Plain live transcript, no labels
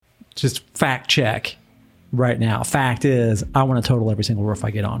just fact check right now. Fact is, I want to total every single roof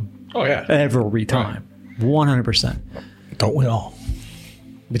I get on. Oh, yeah. Every time. Right. 100%. Don't we all?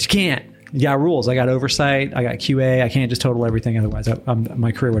 But you can't. You got rules. I got oversight. I got QA. I can't just total everything. Otherwise,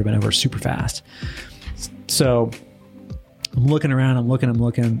 my career would have been over super fast. So I'm looking around. I'm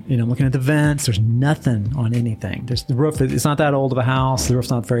looking. You know, I'm looking at the vents. There's nothing on anything. There's the roof. It's not that old of a house. The roof's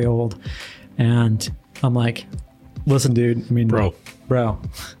not very old. And I'm like, listen, dude. I mean, bro.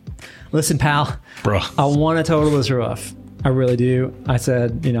 Listen, pal. Bro. I want to total this roof. I really do. I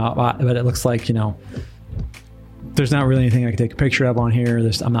said, you know, but it looks like, you know, there's not really anything I can take a picture of on here.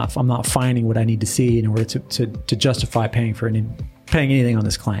 I'm not finding what I need to see in order to justify paying anything on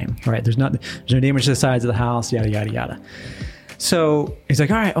this claim, right? There's no damage to the sides of the house, yada, yada, yada. So he's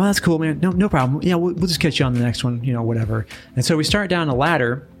like, all right, well, that's cool, man. No problem. Yeah, we'll just catch you on the next one, you know, whatever. And so we start down a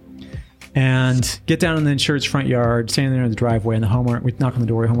ladder and get down in the insured's front yard, standing there in the driveway, and the homeowner, we knock on the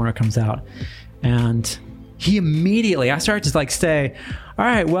door, the homeowner comes out. And he immediately, I start to like say, all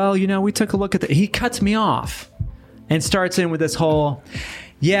right, well, you know, we took a look at he cuts me off. And starts in with this whole,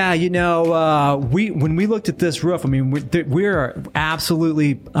 yeah, you know, when we looked at this roof, I mean, we're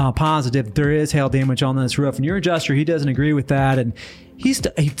absolutely positive there is hail damage on this roof. And your adjuster, he doesn't agree with that. And he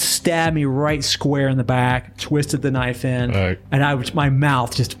stabbed me right square in the back, twisted the knife in, right. And my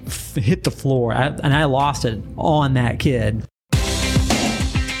mouth just hit the floor. And I lost it on that kid.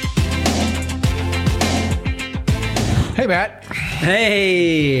 Hey, Matt.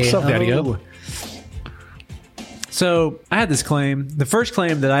 Hey. What's up, Daddy-O? So I had this claim, the first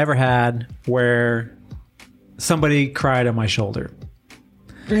claim that I ever had where somebody cried on my shoulder.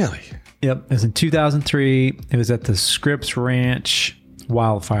 Really? Yep. It was in 2003. It was at the Scripps Ranch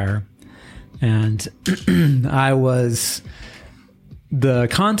wildfire. And I was the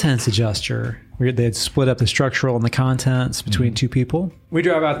contents adjuster. They had split up the structural and the contents between two people. We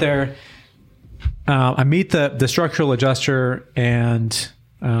drive out there. I meet the structural adjuster and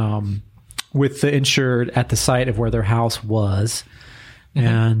with the insured at the site of where their house was,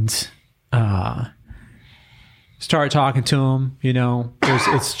 and start talking to them. You know,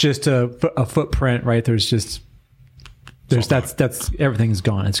 it's just a footprint, right? That's everything's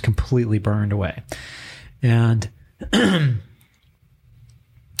gone. It's completely burned away, and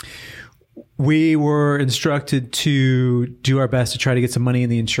we were instructed to do our best to try to get some money in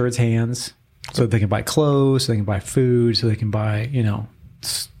the insured's hands, so that they can buy clothes, so they can buy food, so they can buy, you know,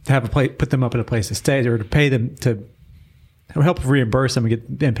 have a place, put them up in a place to stay, or to pay them to help reimburse them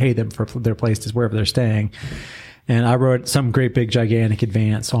and pay them for their places wherever they're staying. And I wrote some great big gigantic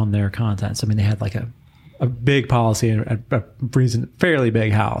advance on their contents. I mean, they had like a big policy and a fairly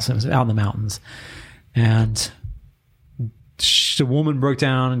big house. It was out in the mountains, and the woman broke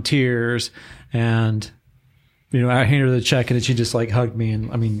down in tears, and you know, I handed her the check, and then she just like hugged me,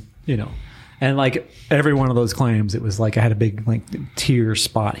 and I mean, you know. And like every one of those claims, it was like I had a big like tear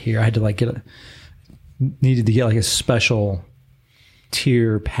spot here. I had to like needed to get like a special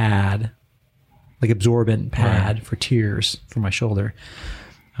tear pad, like absorbent pad right. for tears for my shoulder.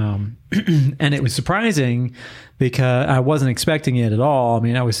 And it was surprising because I wasn't expecting it at all. I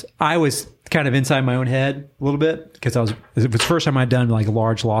mean, I was kind of inside my own head a little bit because it was the first time I'd done like a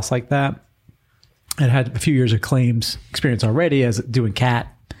large loss like that. I had a few years of claims experience already as doing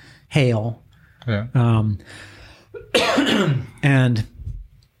cat, hail. Yeah. And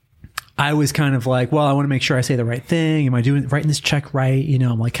I was kind of like, well, I want to make sure I say the right thing. Am I writing this check right? You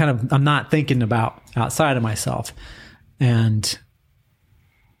know, I'm like I'm not thinking about outside of myself. And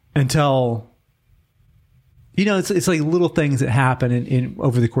until, you know, it's like little things that happen in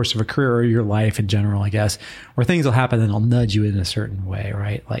over the course of a career or your life in general, I guess, where things will happen and they'll nudge you in a certain way,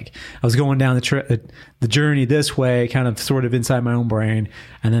 right? Like I was going down the journey this way, kind of sort of inside my own brain,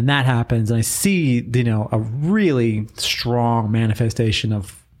 and then that happens, and I see, you know, a really strong manifestation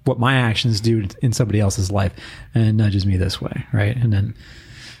of what my actions do in somebody else's life, and it nudges me this way, right? And then,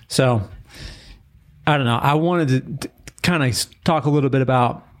 so I don't know. I wanted to kind of talk a little bit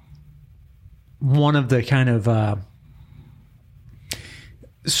about one of the kind of one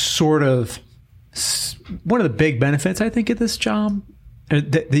of the big benefits I think of this job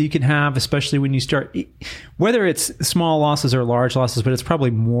that you can have, especially when you start, whether it's small losses or large losses, but it's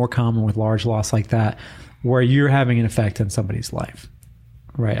probably more common with large loss like that, where you're having an effect on somebody's life,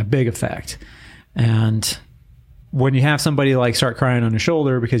 right? A big effect. And when you have somebody like start crying on your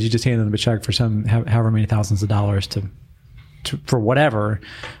shoulder because you just handed them a check for however many thousands of dollars for whatever,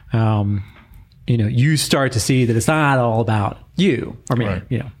 you know, you start to see that it's not all about you or me, right.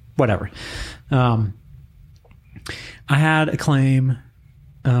 You know, whatever. I had a claim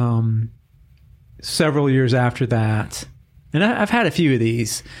several years after that, and I've had a few of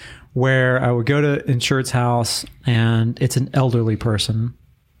these where I would go to insured's house and it's an elderly person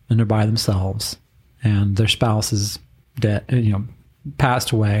and they're by themselves and their spouse is dead,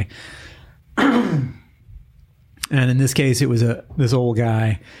 passed away. And in this case, it was this old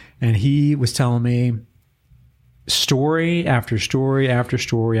guy, and he was telling me story after story after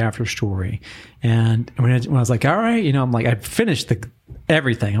story after story. And when I was like, all right, I'm like, I'd finished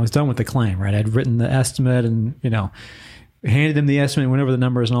everything. I was done with the claim, right? I'd written the estimate and, handed him the estimate, went over the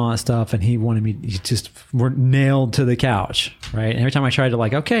numbers and all that stuff. And he just were nailed to the couch, right? And every time I tried to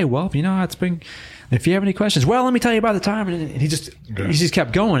okay, well, it's been, if you have any questions, well, let me tell you about the time. And he just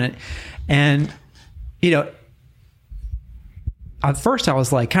kept going it. And, at first I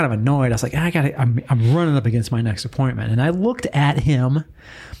was kind of annoyed. I was like, I'm running up against my next appointment. And I looked at him,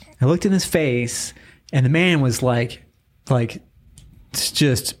 I looked in his face, and the man was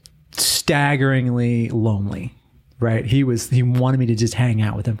just staggeringly lonely, right? He wanted me to just hang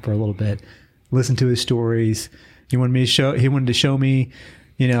out with him for a little bit, listen to his stories. He wanted to show me,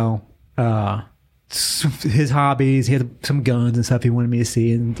 his hobbies. He had some guns and stuff he wanted me to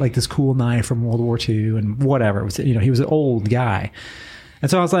see, and this cool knife from World War II and whatever. It was, he was an old guy. And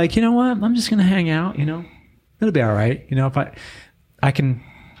so I was like, you know what? I'm just going to hang out, it'll be all right. If I can,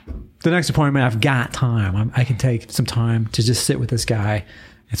 the next appointment, I've got time. I can take some time to just sit with this guy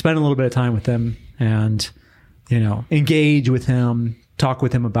and spend a little bit of time with him and, engage with him, talk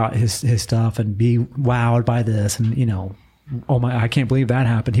with him about his stuff and be wowed by this. And, oh my, I can't believe that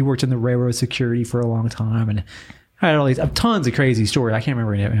happened. He worked in the railroad security for a long time. And I had all these tons of crazy stories. I can't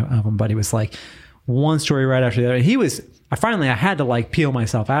remember any of them, but it was one story right after the other. And I had to peel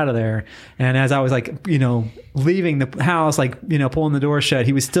myself out of there. And as I was leaving the house, pulling the door shut,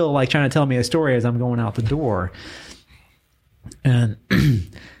 he was still trying to tell me a story as I'm going out the door. And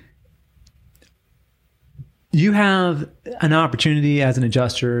you have an opportunity as an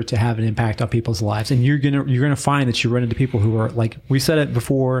adjuster to have an impact on people's lives. And you're going to find that you run into people who are we said it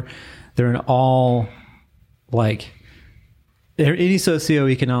before, they're in all they're any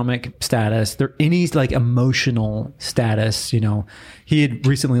socioeconomic status, they're any emotional status. He had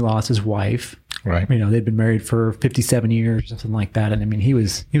recently lost his wife. Right. They'd been married for 57 years, something like that. And he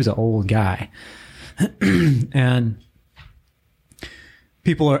was an old guy. And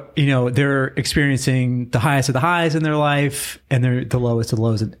people are, they're experiencing the highest of the highs in their life and they're the lowest of the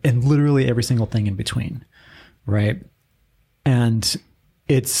lows and literally every single thing in between. Right. And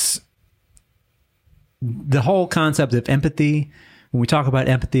it's the whole concept of empathy. When we talk about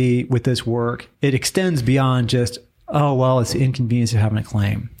empathy with this work, it extends beyond just, oh, well, it's the inconvenience of having a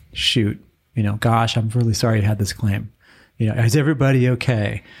claim. Shoot, gosh, I'm really sorry you had this claim. Is everybody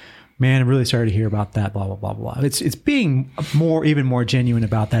okay? Man, I'm really sorry to hear about that, blah, blah, blah, blah. It's being even more genuine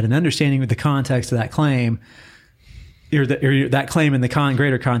about that and understanding the context of that claim or that claim in the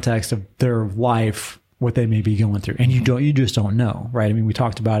greater context of their life, what they may be going through. And you just don't know, right? We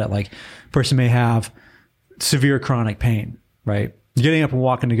talked about it, a person may have severe chronic pain, right? Getting up and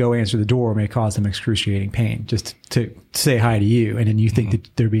walking to go answer the door may cause them excruciating pain just to say hi to you. And then you think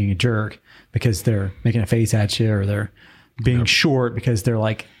that they're being a jerk because they're making a face at you or they're being short because they're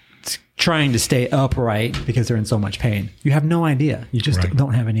trying to stay upright because they're in so much pain. You have no idea. You just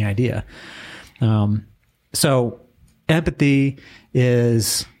don't have any idea. So empathy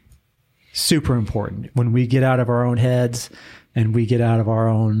is super important when we get out of our own heads and we get out of our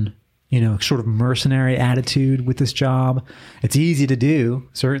own, sort of mercenary attitude with this job. It's easy to do,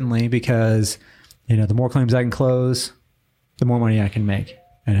 certainly, because, the more claims I can close, the more money I can make.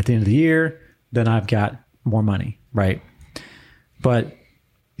 And at the end of the year, then I've got more money, right? But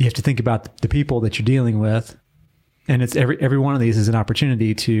you have to think about the people that you're dealing with. And it's every one of these is an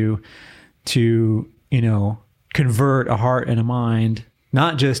opportunity to convert a heart and a mind,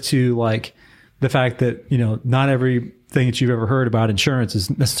 not just to the fact that, not everything that you've ever heard about insurance is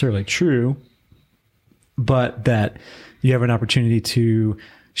necessarily true, but that you have an opportunity to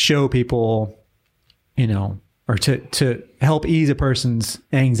show people, or to help ease a person's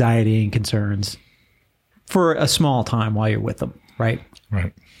anxiety and concerns for a small time while you're with them. Right.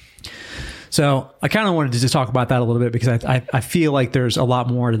 Right. So I kind of wanted to just talk about that a little bit because I feel like there's a lot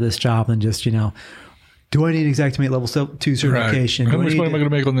more to this job than just, do I need Xactimate level 2 certification? Right. How much money am I going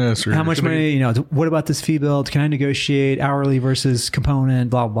to make on this? How much money, what about this fee build? Can I negotiate hourly versus component,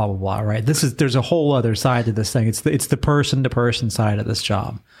 blah, blah, blah, blah, right? There's a whole other side to this thing. It's the person to person side of this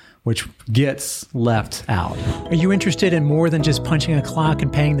job, which gets left out. Are you interested in more than just punching a clock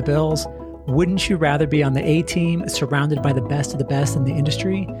and paying the bills? Wouldn't you rather be on the A-team surrounded by the best of the best in the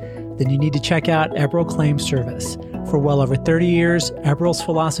industry? Then you need to check out Eberl Claim Service. For well over 30 years, Eberl's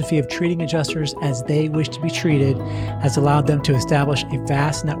philosophy of treating adjusters as they wish to be treated has allowed them to establish a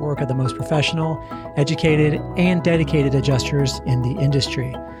vast network of the most professional, educated, and dedicated adjusters in the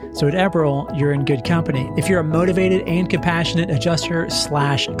industry. So at Eberl, you're in good company. If you're a motivated and compassionate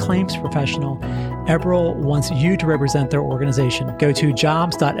adjuster/claims professional, Eberl wants you to represent their organization. Go to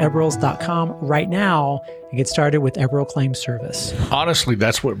jobs.eberls.com right now and get started with Eberl Claims Service. Honestly,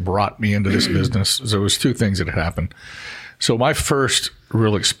 that's what brought me into this business. There was two things that had happened. So my first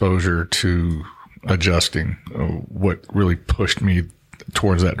real exposure to adjusting, what really pushed me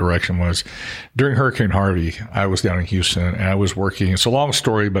towards that direction was during Hurricane Harvey. I was down in Houston and I was working. It's a long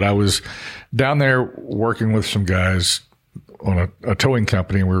story, but I was down there working with some guys on a towing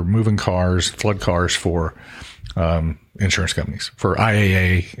company. We were moving cars, flood cars for insurance companies, for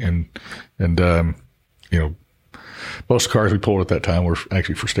IAA, and most cars we pulled at that time were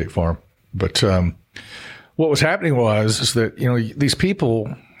actually for State Farm. But what was happening is that these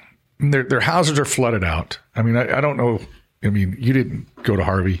people, their houses are flooded out. I mean, I don't know. I mean, you didn't go to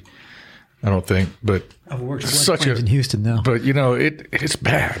Harvey, I don't think, but I've worked in Houston now. But it's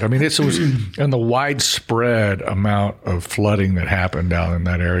bad. I mean, it was and the widespread amount of flooding that happened down in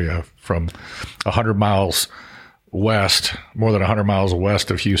that area from 100 miles west, more than 100 miles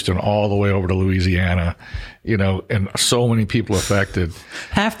west of Houston, all the way over to Louisiana, and so many people affected.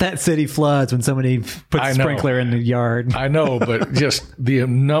 Half that city floods when somebody puts a sprinkler in the yard. I know, but just the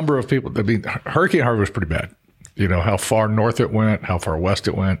number of people. I mean, Hurricane Harvey was pretty bad. How far north it went, how far west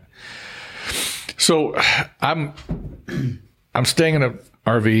it went. So I'm staying in an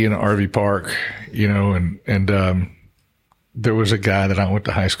RV in an RV park, and there was a guy that I went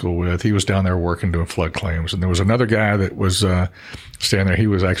to high school with. He was down there working, doing flood claims. And there was another guy that was staying there. He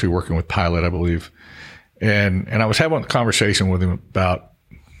was actually working with Pilot, I believe. And I was having a conversation with him about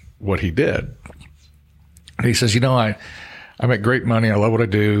what he did. And he says, I make great money. I love what I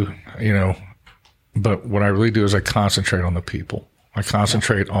do, but what I really do is I concentrate on the people. I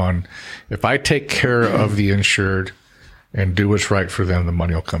concentrate on, if I take care of the insured and do what's right for them, the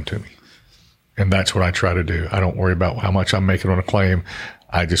money will come to me. And that's what I try to do. I don't worry about how much I'm making on a claim.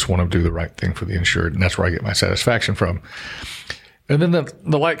 I just want to do the right thing for the insured. And that's where I get my satisfaction from. And then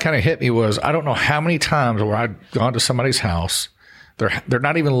the light kind of hit me was, I don't know how many times where I'd gone to somebody's house. They're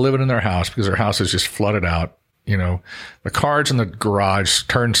not even living in their house because their house is just flooded out. The cars in the garage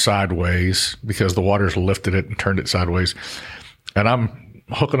turned sideways because the water's lifted it and turned it sideways. And I'm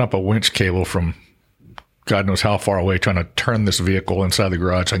hooking up a winch cable from God knows how far away, trying to turn this vehicle inside the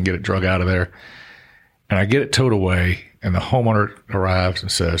garage so I can get it drug out of there. And I get it towed away, and the homeowner arrives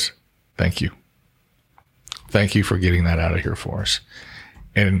and says, "Thank you. Thank you for getting that out of here for us."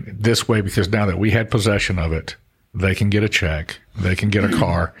 And this way, because now that we had possession of it, they can get a check, they can get a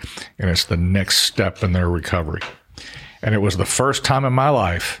car, and it's the next step in their recovery. And it was the first time in my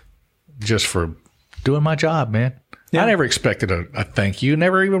life, just for doing my job, man. Yeah. I never expected a thank you.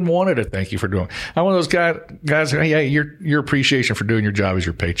 Never even wanted a thank you for doing it. I'm one of those guys. Hey, your appreciation for doing your job is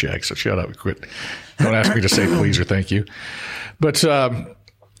your paycheck. So shut up, quit. Don't ask me to say please or thank you. But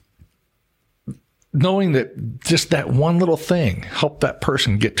knowing that just that one little thing helped that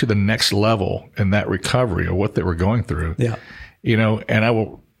person get to the next level in that recovery of what they were going through. Yeah. And I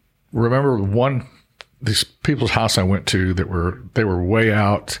will remember these people's house I went to they were way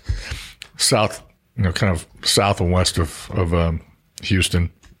out south, kind of south and west of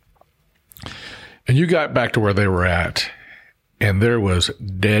Houston. And you got back to where they were at, and there was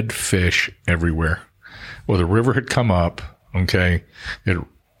dead fish everywhere. Well, the river had come up, okay,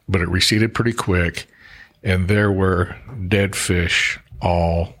 but it receded pretty quick, and there were dead fish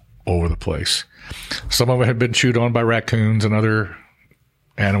all over the place. Some of it had been chewed on by raccoons and other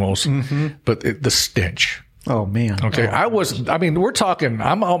animals, but the stench. Oh, man. Okay, we're talking,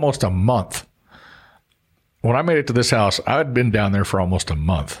 I'm almost a month. When I made it to this house, I had been down there for almost a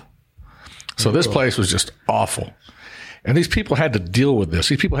month. So this place was just awful. And these people had to deal with this.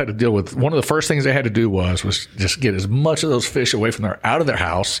 These people had to deal with, one of the first things they had to do was just get as much of those fish out of their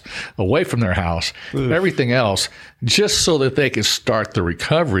house, away from their house, everything else, just so that they could start the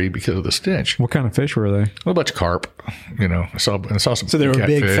recovery because of the stench. What kind of fish were they? A bunch of carp, I saw some. So they were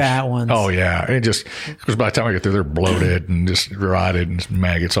big, fat ones. Oh yeah. And because by the time I get there, they're bloated and just rotted and just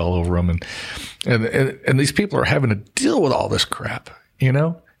maggots all over them. And these people are having to deal with all this crap,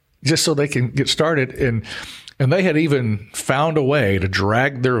 just so they can get started. And they had even found a way to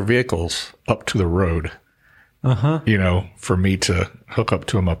drag their vehicles up to the road, for me to hook up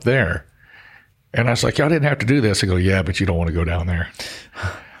to them up there. And I was like, y'all didn't have to do this. I go, yeah, but you don't want to go down there.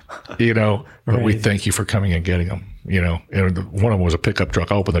 but we thank you for coming and getting them, and one of them was a pickup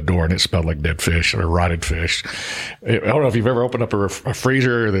truck. I opened the door and it smelled like dead fish or rotted fish. I don't know if you've ever opened up a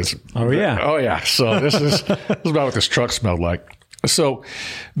freezer. Oh yeah. So this is about what this truck smelled like. So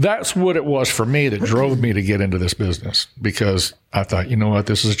that's what it was for me that drove me to get into this business, because I thought, you know what,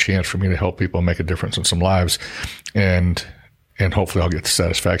 this is a chance for me to help people make a difference in some lives, and hopefully I'll get the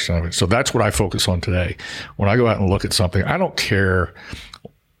satisfaction of it. So that's what I focus on today. When I go out and look at something, I don't care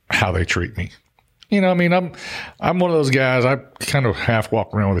how they treat me. I'm one of those guys. I kind of half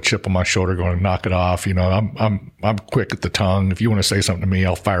walk around with a chip on my shoulder, going to knock it off. I'm quick at the tongue. If you want to say something to me,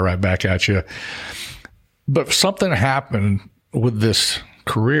 I'll fire right back at you. But if something happened with this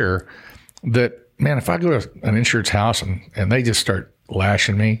career that, man, if I go to an insurance house and they just start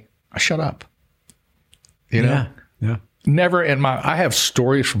lashing me, I shut up. Yeah. Never I have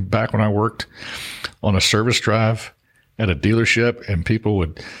stories from back when I worked on a service drive at a dealership, and people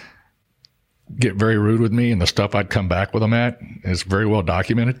would get very rude with me, and the stuff I'd come back with them at is very well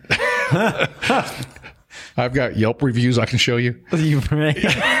documented. I've got Yelp reviews I can show you.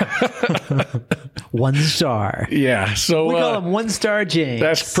 1 star. Yeah. So we call them 1 star James.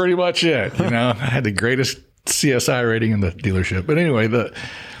 That's pretty much it. I had the greatest CSI rating in the dealership. But anyway, but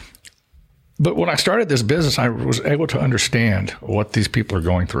when I started this business, I was able to understand what these people are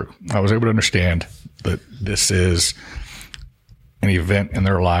going through. I was able to understand that this is an event in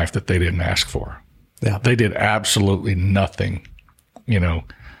their life that they didn't ask for. Yeah. They did absolutely nothing,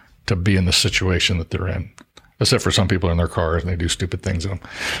 to be in the situation that they're in, except for some people in their cars and they do stupid things in them.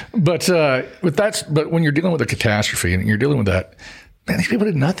 But when you're dealing with a catastrophe and you're dealing with that, man, these people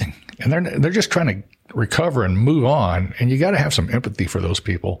did nothing, and they're just trying to recover and move on. And you got to have some empathy for those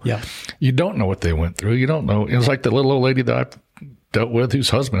people. Yeah. You don't know what they went through. You don't know. It was like the little old lady that I dealt with whose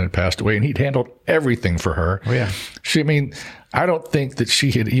husband had passed away, and he'd handled everything for her. Oh, yeah. I don't think that she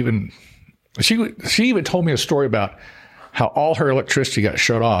even told me a story about how all her electricity got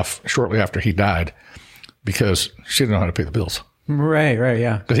shut off shortly after he died because she didn't know how to pay the bills. Right,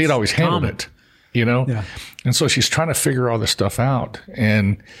 yeah. Because he'd always handled it, Yeah. And so she's trying to figure all this stuff out.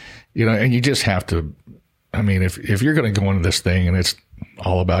 And, and you just have to, if you're going to go into this thing and it's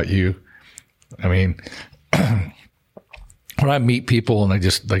all about you, when I meet people and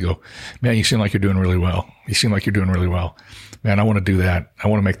they go, man, you seem like you're doing really well. You seem like you're doing really well. Man, I want to do that. I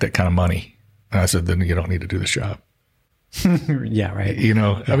want to make that kind of money. And I said, then you don't need to do this job. Yeah, right.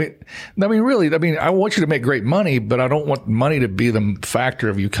 Really, I want you to make great money, but I don't want money to be the factor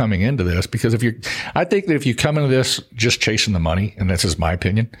of you coming into this, because I think that if you come into this just chasing the money, and this is my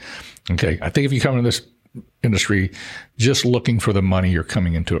opinion. Okay. I think if you come into this industry just looking for the money, you're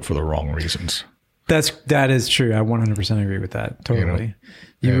coming into it for the wrong reasons. That is true. I 100% agree with that. Totally.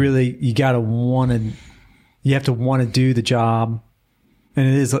 You have to want to do the job,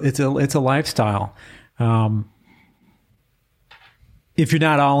 and it's a lifestyle. If you're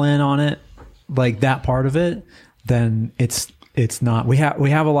not all in on it, like that part of it, then it's not. We have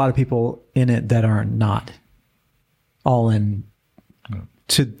a lot of people in it that are not all in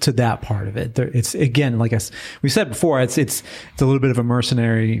to that part of it. It's, again, like we said before, it's a little bit of a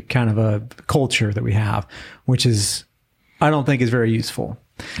mercenary kind of a culture that we have, which is, I don't think is very useful.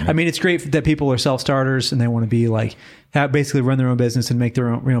 Yeah. It's great that people are self-starters and they want to be basically run their own business and make their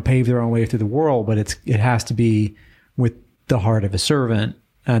own, pave their own way through the world. But it has to be with the heart of a servant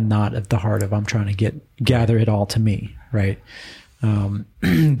and not of the heart of, I'm trying to gather it all to me. Right.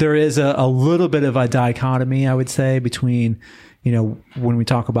 There is a little bit of a dichotomy, I would say, between, when we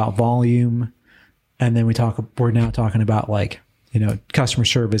talk about volume and then we're now talking about customer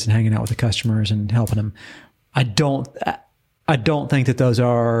service and hanging out with the customers and helping them. I don't think that those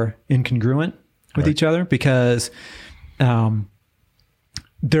are incongruent with each other, because I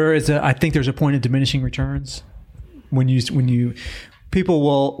think there's a point of diminishing returns when people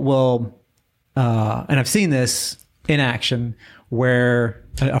will and I've seen this in action, where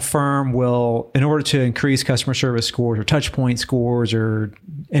a firm will, in order to increase customer service scores or touch point scores or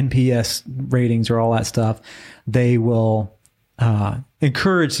NPS ratings or all that stuff, they will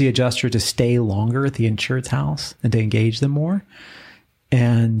encourage the adjuster to stay longer at the insurance house and to engage them more.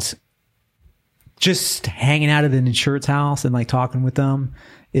 And just hanging out at an insurance house and talking with them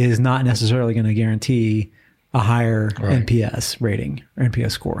is not necessarily going to guarantee a higher NPS rating or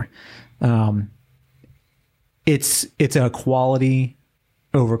NPS score. It's a quality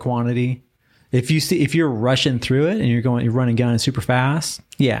over quantity. If you're rushing through it and you're running down super fast,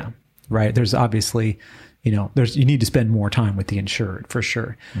 yeah, right. There's obviously, you need to spend more time with the insured for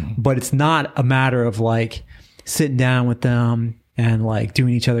sure. Mm-hmm. But it's not a matter of sitting down with them and like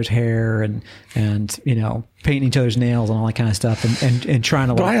doing each other's hair and painting each other's nails and all that kind of stuff and trying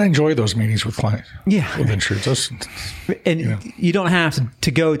to. But I enjoy those meetings with clients. Yeah, with insurance. You don't have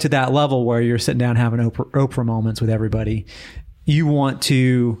to go to that level where you're sitting down having Oprah moments with everybody. You want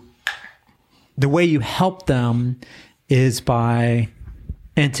to. The way you help them is by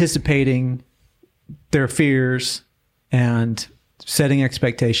anticipating their fears and setting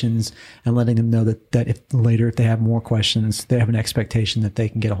expectations and letting them know that if they have more questions, they have an expectation that they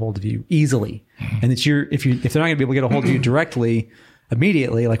can get a hold of you easily. And it's if they're not going to be able to get a hold of you directly,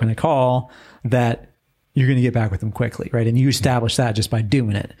 immediately, like when they call, that you're going to get back with them quickly, right? And you establish that just by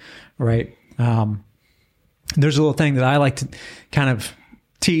doing it, right? There's a little thing that I like to kind of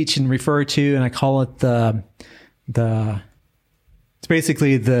teach and refer to, and I call it it's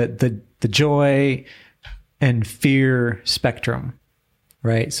basically the joy and fear spectrum,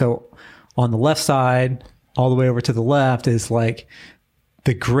 right? So on the left side, all the way over to the left is like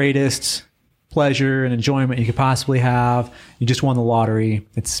the greatest pleasure and enjoyment you could possibly have. You just won the lottery.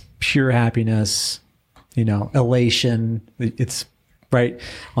 It's pure happiness, elation. It's right.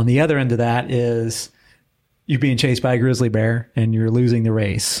 On the other end of that is you being chased by a grizzly bear and you're losing the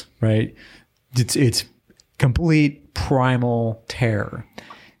race, right? It's complete primal terror.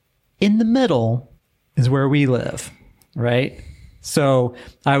 In the middle is where we live, right? So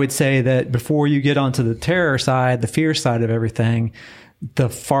I would say that before you get onto the terror side, the fear side of everything, the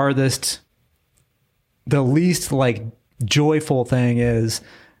least like joyful thing is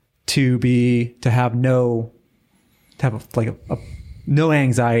to have no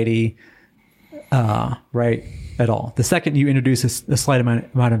anxiety, right, at all. The second you introduce a slight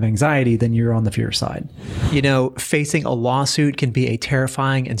amount of anxiety, then you're on the fear side. Facing a lawsuit can be a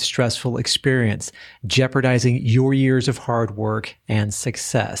terrifying and stressful experience, jeopardizing your years of hard work and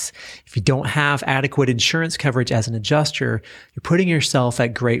success. If you don't have adequate insurance coverage as an adjuster, you're putting yourself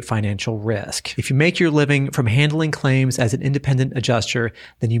at great financial risk. If you make your living from handling claims as an independent adjuster,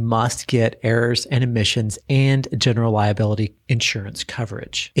 then you must get errors and omissions and general liability insurance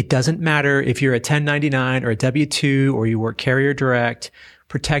coverage. It doesn't matter if you're a 1099 or a W-2 or you work carrier direct.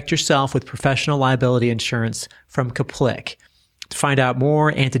 Protect yourself with professional liability insurance from Kaplik. To find out more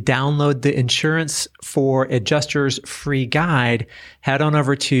and to download the Insurance for Adjusters free guide, head on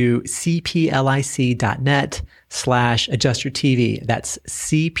over to cplic.net/AdjusterTV. That's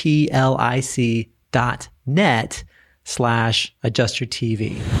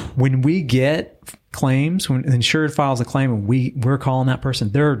cplic.net/AdjusterTV. When we get claims, when the insured files a claim and we're calling that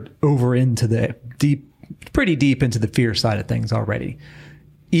person, they're over into the pretty deep into the fear side of things already.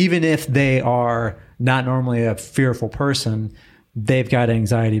 Even if they are not normally a fearful person, they've got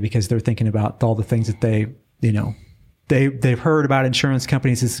anxiety because they're thinking about all the things that they've heard about insurance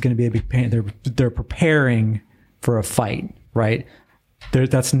companies. This is going to be a big pain. They're preparing for a fight, right?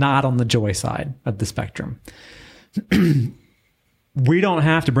 That's not on the joy side of the spectrum. We don't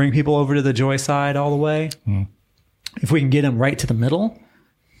have to bring people over to the joy side all the way. If we can get them right to the middle,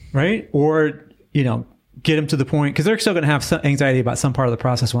 right? Or, get them to the point, because they're still going to have some anxiety about some part of the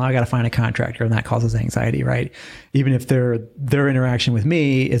process. Well, I got to find a contractor, and that causes anxiety, right? Even if their interaction with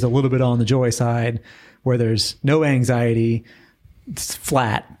me is a little bit on the joy side, where there's no anxiety, it's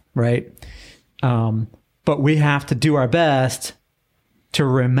flat, right? But we have to do our best to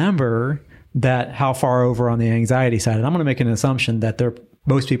remember that how far over on the anxiety side. And I'm going to make an assumption that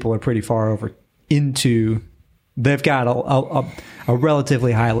most people are pretty far over into. They've got a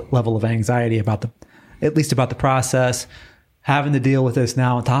relatively high level of anxiety at least about the process, having to deal with this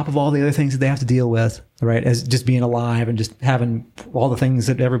now on top of all the other things that they have to deal with, right? As just being alive and just having all the things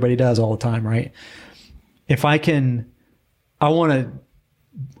that everybody does all the time, right? I want to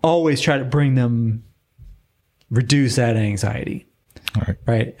always try to reduce that anxiety,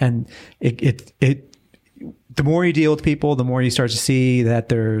 right? And the more you deal with people, the more you start to see that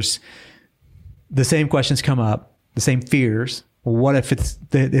there's the same questions come up, the same fears. Well, what if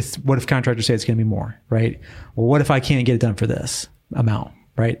what if contractors say it's going to be more, right? Well, what if I can't get it done for this amount,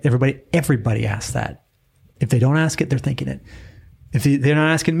 right? Everybody asks that. If they don't ask it, they're thinking it. If they're not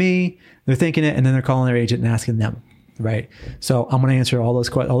asking me, they're thinking it, and then they're calling their agent and asking them, right? So I'm going to answer all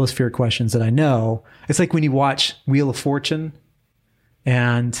those fear questions that I know. It's like when you watch Wheel of Fortune,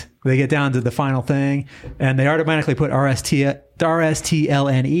 and they get down to the final thing, and they automatically put RSTLNE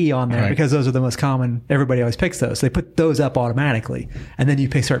on there, right? Because those are the most common. Everybody always picks those. So they put those up automatically, and then you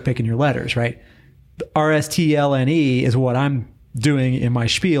start picking your letters, right? The RSTLNE is what I'm doing in my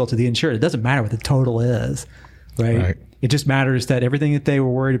spiel to the insured. It doesn't matter what the total is, right? It just matters that everything that they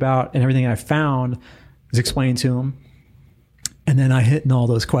were worried about and everything I found is explained to them, and then I hit in all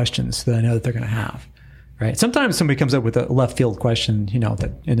those questions that I know that they're going to have. right? Sometimes somebody comes up with a left field question,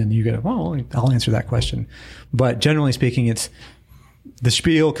 and then you go, well, I'll answer that question. But generally speaking, it's the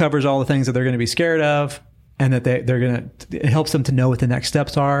spiel covers all the things that they're going to be scared of, and that it helps them to know what the next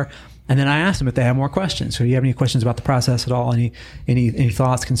steps are. And then I ask them if they have more questions. So, do you have any questions about the process at all? Any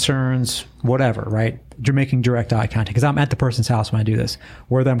thoughts, concerns, whatever, right? You're making direct eye contact because I'm at the person's house when I do this.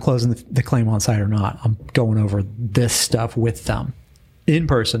 Whether I'm closing the claim on site or not, I'm going over this stuff with them in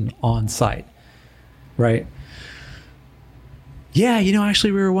person on site, right? Yeah,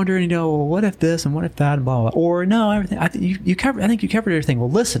 actually, we were wondering, what if this and what if that and blah, blah, blah. Or no, everything. I think you covered everything.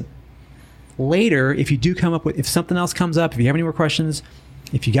 Well, listen, later, if you do come up with, if something else comes up, if you have any more questions,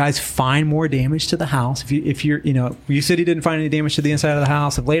 if you guys find more damage to the house, if you're, you said you didn't find any damage to the inside of the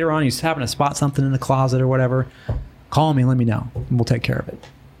house, if later on you happen to spot something in the closet or whatever, call me and let me know, and we'll take care of it.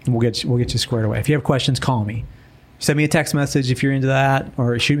 And we'll get you squared away. If you have questions, call me. Send me a text message if you're into that,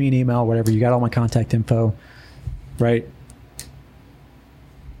 or shoot me an email, whatever. You got all my contact info, right?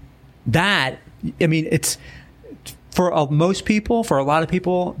 That, it's for most people, for a lot of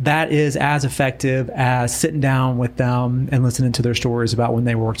people, that is as effective as sitting down with them and listening to their stories about when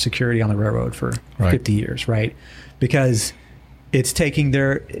they worked security on the railroad for 50 years, right? Because it's taking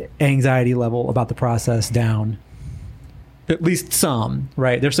their anxiety level about the process down, at least some,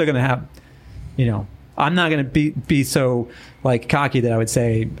 right? They're still going to have, I'm not going to be so cocky that I would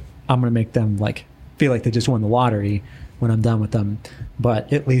say I'm going to make them feel like they just won the lottery when I'm done with them.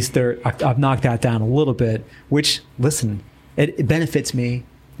 But at least I've knocked that down a little bit, which, listen, it benefits me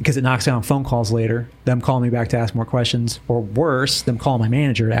because it knocks down phone calls later, them calling me back to ask more questions, or worse, them calling my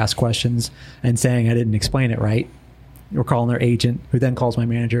manager to ask questions and saying I didn't explain it right, or calling their agent who then calls my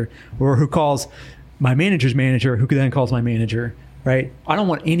manager, or who calls my manager's manager who then calls my manager, right? I don't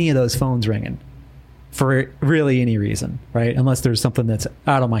want any of those phones ringing for really any reason, right? Unless there's something that's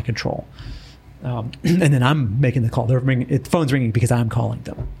out of my control. And then I'm making the call. The phone's ringing because I'm calling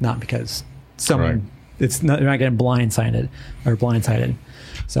them, not because someone. Right. They're not getting blindsided.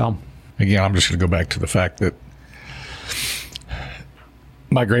 So again, I'm just going to go back to the fact that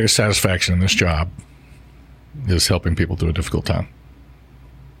my greatest satisfaction in this job is helping people through a difficult time,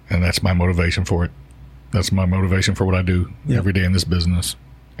 and that's my motivation for it. That's my motivation for what I do every day in this business,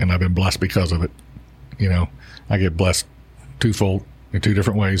 and I've been blessed because of it. I get blessed twofold in two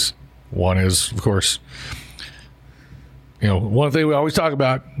different ways. One is, of course, one thing we always talk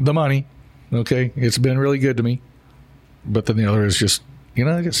about, the money. Okay, it's been really good to me. But then the other is just,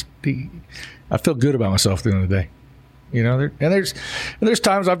 I feel good about myself at the end of the day. There's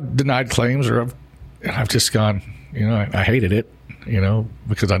times I've denied claims, or I've just gone, I hated it,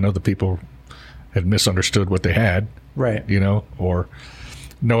 because I know the people had misunderstood what they had, right? Or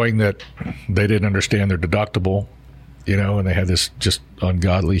knowing that they didn't understand their deductible. And they had this just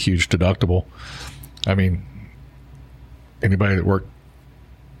ungodly huge deductible. I mean, anybody that worked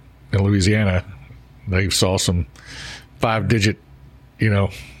in Louisiana, they saw some 5-digit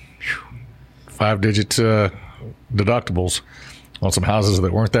deductibles on some houses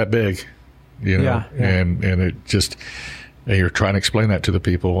that weren't that big, and it just, and you're trying to explain that to the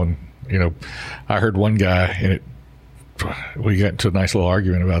people. And, I heard one guy, and we got into a nice little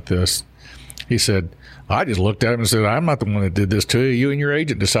argument about this. He said, I just looked at him and said, I'm not the one that did this to you. You and your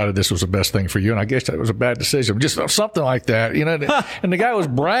agent decided this was the best thing for you, and I guess that was a bad decision. Just something like that, And the guy was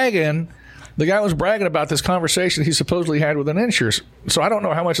bragging. The guy was bragging about this conversation he supposedly had with an insurer. So I don't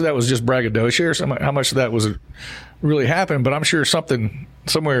know how much of that was just braggadocio or how much of that was really happened, but I'm sure something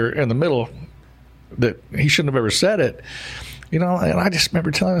somewhere in the middle that he shouldn't have ever said it. And I just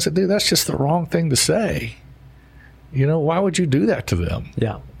remember telling him, I said, dude, that's just the wrong thing to say. Why would you do that to them?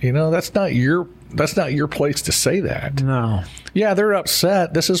 Yeah. That's not your place to say that. No. Yeah, they're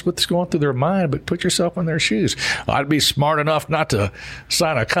upset. This is what's going through their mind, but put yourself in their shoes. I'd be smart enough not to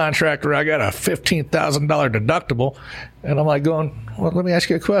sign a contract where I got a $15,000 deductible. And I'm like going, well, let me ask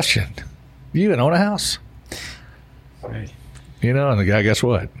you a question. You even own a house? Right. And the guy, guess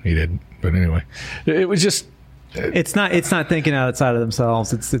what? He didn't. But anyway, it was just. It's not thinking outside of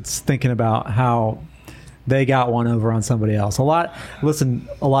themselves. It's thinking about how they got one over on somebody else. A lot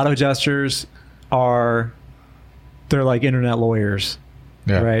of adjusters they're like internet lawyers,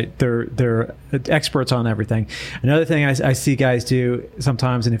 right? They're experts on everything. Another thing I see guys do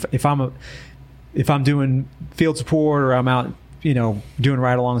sometimes, and if I'm doing field support or I'm out, doing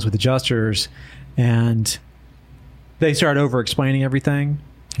ride-alongs with adjusters, and they start over-explaining everything.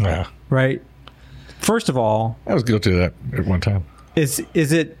 Yeah. Right. First of all, I was guilty of that at one time. Is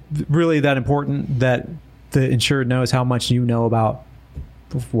it really that important that the insured knows how much you know about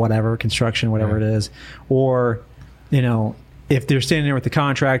whatever construction, whatever it is? Or, if they're standing there with the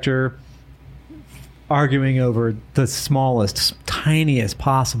contractor, arguing over the smallest, tiniest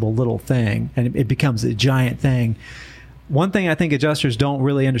possible little thing, and it becomes a giant thing. One thing I think adjusters don't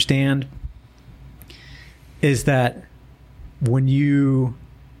really understand is that when you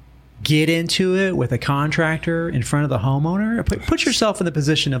get into it with a contractor in front of the homeowner, put yourself in the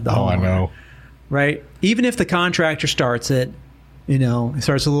position of the homeowner. I know. Right? Even if the contractor starts it,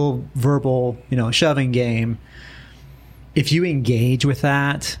 starts a little verbal, shoving game. If you engage with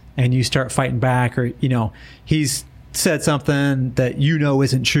that and you start fighting back, or, he's said something that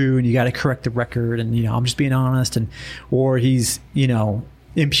isn't true and you got to correct the record and, I'm just being honest, or he's,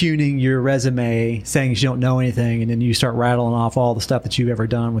 impugning your resume, saying you don't know anything, and then you start rattling off all the stuff that you've ever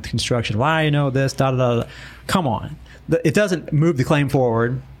done with construction. Why this, da da da. Come on. It doesn't move the claim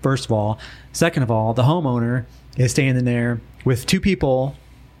forward, first of all. Second of all, the homeowner is standing there with two people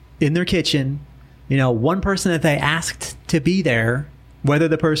in their kitchen, one person that they asked to be there, whether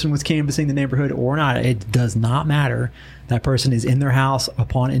the person was canvassing the neighborhood or not, it does not matter. That person is in their house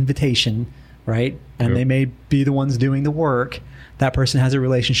upon invitation, right? And They may be the ones doing the work. That person has a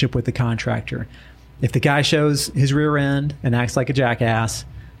relationship with the contractor. If the guy shows his rear end and acts like a jackass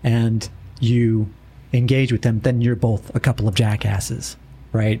and you engage with them, then you're both a couple of jackasses,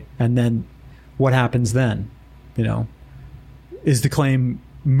 right? And then what happens then? Is the claim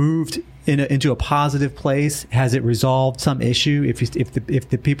moved into a positive place? Has it resolved some issue? If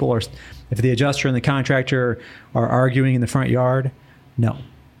the adjuster and the contractor are arguing in the front yard? No,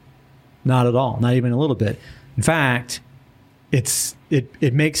 not at all. Not even a little bit. In fact, it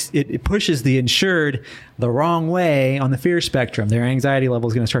pushes the insured the wrong way on the fear spectrum. Their anxiety level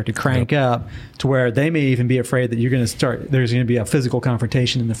is going to start to crank up to where they may even be afraid that there's going to be a physical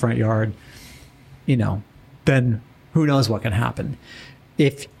confrontation in the front yard. Then who knows what can happen.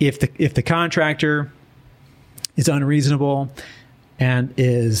 If the contractor is unreasonable and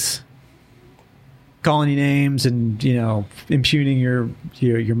is calling you names and impugning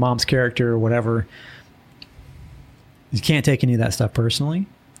your mom's character or whatever, you can't take any of that stuff personally.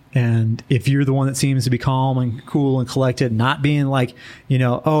 And if you're the one that seems to be calm and cool and collected, not being like,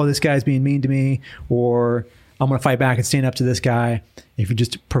 oh, this guy's being mean to me, or I'm going to fight back and stand up to this guy. If you're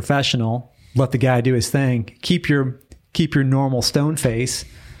just professional, let the guy do his thing. Keep your normal stone face.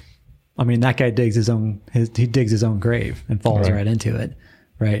 I mean, that guy digs his own grave and falls right into it.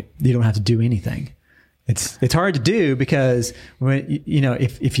 Right? You don't have to do anything. It's hard to do because when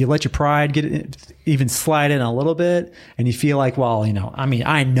if you let your pride even slide in a little bit, and you feel like, well, I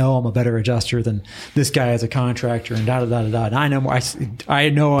know I'm a better adjuster than this guy as a contractor, and da da da da, and I know more. I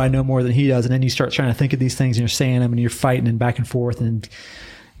know more than he does, and then you start trying to think of these things, and you're saying them, and you're fighting and back and forth, and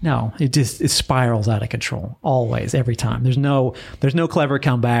no, it spirals out of control always, every time. There's no clever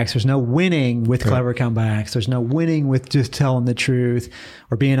comebacks. There's no winning with clever comebacks. There's no winning with just telling the truth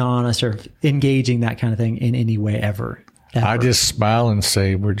or being honest or engaging that kind of thing in any way ever. I just smile and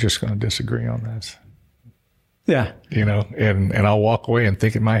say, we're just going to disagree on this. Yeah. And I'll walk away and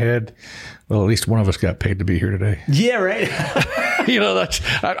think in my head, well, at least one of us got paid to be here today. Yeah, right.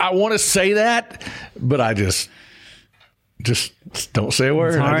 I want to say that, but I just don't say a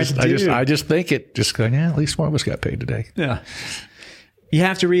word. I just think it. Just going, at least one of us got paid today. Yeah. You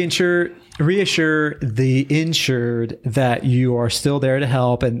have to reassure the insured that you are still there to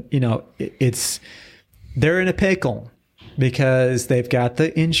help, and they're in a pickle because they've got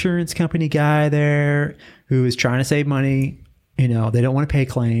the insurance company guy there who is trying to save money. They don't want to pay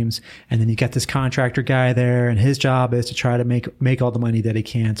claims. And then you got this contractor guy there, and his job is to try to make all the money that he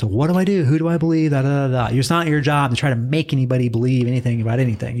can. So what do I do? Who do I believe? Da, da, da, da. It's not your job to try to make anybody believe anything about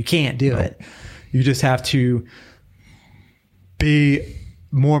anything. You can't do it. You just have to be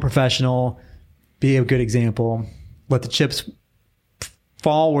more professional, be a good example, let the chips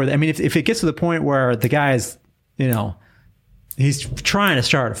fall where, if it gets to the point where the guy is, he's trying to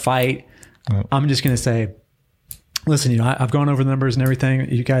start a fight, I'm just going to say, listen, I've gone over the numbers and everything,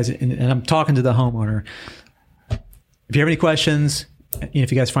 you guys, and I'm talking to the homeowner. If you have any questions,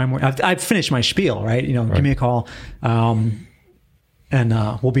 if you guys find more, I've finished my spiel, right? Give me a call, and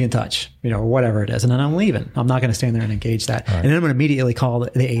we'll be in touch, or whatever it is. And then I'm leaving. I'm not going to stand there and engage that. Right. And then I'm going to immediately call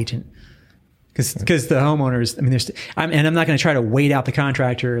the agent, because the homeowners, and I'm not going to try to wait out the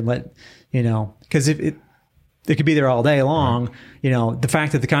contractor and let, because if it could be there all day long, the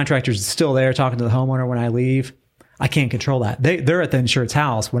fact that the contractor is still there talking to the homeowner when I leave, I can't control that. They're at the insured's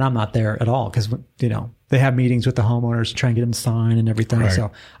house when I'm not there at all, because they have meetings with the homeowners to try and get them to sign and everything. Right.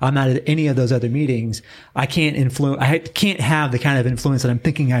 So I'm not at any of those other meetings. I can't influence. I can't have the kind of influence that I'm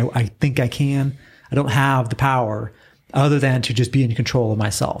thinking I think I can. I don't have the power other than to just be in control of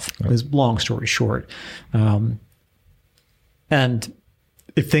myself. Right. Is long story short. And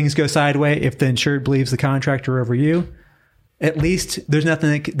if things go sideways, if the insured believes the contractor over you, at least there's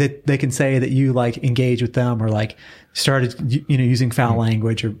nothing that they can say that you like engage with them or like started, using foul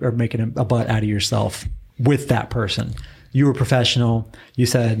language or making a butt out of yourself with that person. You were professional. You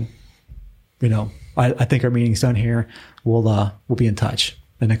said, I think our meeting's done here. We'll be in touch.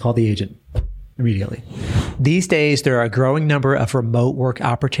 And I called the agent immediately. These days, there are a growing number of remote work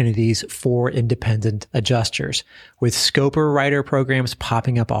opportunities for independent adjusters. With scoper writer programs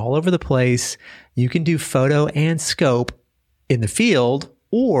popping up all over the place, you can do photo and scope in the field,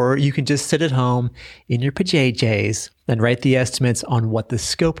 or you can just sit at home in your PJs and write the estimates on what the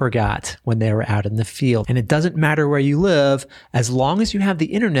scoper got when they were out in the field. And it doesn't matter where you live. As long as you have the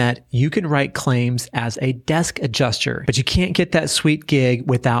internet, you can write claims as a desk adjuster, but you can't get that sweet gig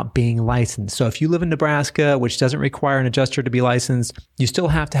without being licensed. So if you live in Nebraska, which doesn't require an adjuster to be licensed, you still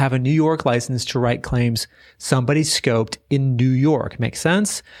have to have a New York license to write claims somebody scoped in New York. Make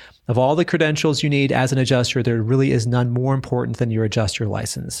sense? Of all the credentials you need as an adjuster, there really is none more important than your adjuster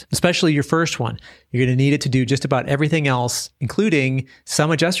license, especially your first one. You're going to need it to do just about everything else, including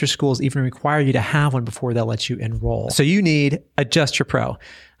some adjuster schools even require you to have one before they'll let you enroll. So you need Adjuster Pro.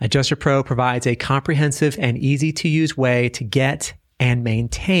 Adjuster Pro provides a comprehensive and easy to use way to get and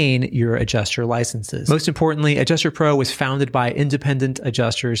maintain your adjuster licenses. Most importantly, Adjuster Pro was founded by independent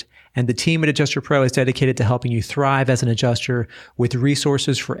adjusters, and the team at Adjuster Pro is dedicated to helping you thrive as an adjuster with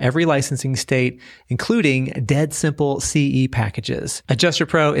resources for every licensing state, including dead simple CE packages. Adjuster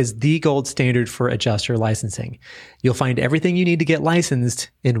Pro is the gold standard for adjuster licensing. You'll find everything you need to get licensed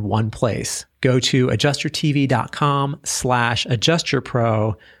in one place. Go to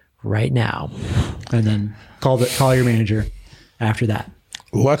AdjusterTV.com/AdjusterPro right now. And then call your manager after that.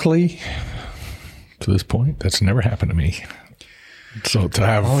 Luckily, to this point, that's never happened to me. So to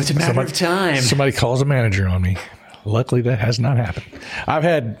have it's a matter of time. Somebody calls a manager on me. Luckily, that has not happened. I've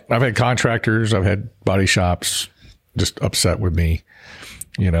had contractors, I've had body shops just upset with me,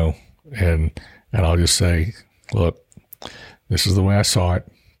 and I'll just say, look, this is the way I saw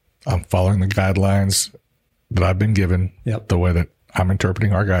it. I'm following the guidelines that I've been given, the way that I'm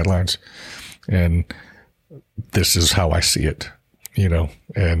interpreting our guidelines, and this is how I see it,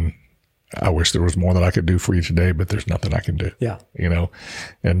 and I wish there was more that I could do for you today, but there's nothing I can do. Yeah.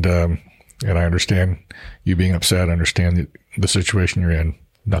 And I understand you being upset. I understand the situation you're in.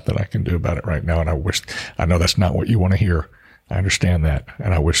 Nothing I can do about it right now. And I know that's not what you want to hear. I understand that.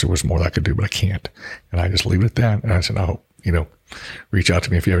 And I wish there was more that I could do, but I can't. And I just leave it at that. And I said, I hope, reach out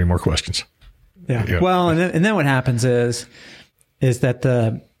to me if you have any more questions. Yeah. Well, and then what happens is that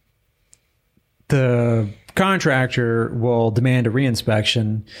the contractor will demand a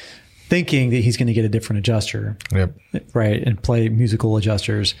reinspection thinking that he's going to get a different adjuster. Yep. Right. And play musical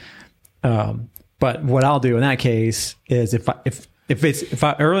adjusters. But what I'll do in that case is if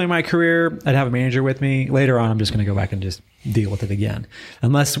I early in my career, I'd have a manager with me. Later on, I'm just going to go back and just deal with it again.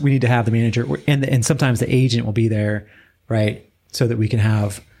 Unless we need to have the manager and sometimes the agent will be there, right? So that we can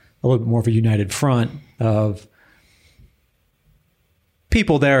have a little bit more of a united front of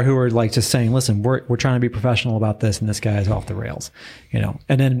people there who are like just saying, listen, we're trying to be professional about this and this guy's off the rails, and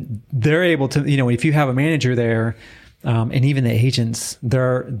then they're able to, if you have a manager there, and even the agents,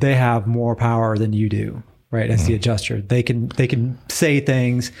 they have more power than you do, right? As the adjuster, they can say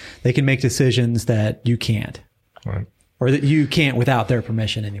things, they can make decisions that you can't, right? Or that you can't without their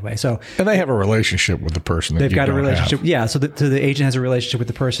permission anyway. So, and they have a relationship with the person. They've got a relationship. Have. Yeah. So the agent has a relationship with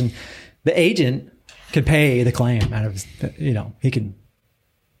the person. The agent can pay the claim out of,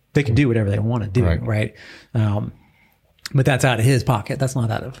 they can do whatever they want to do. Right. But that's out of his pocket. That's not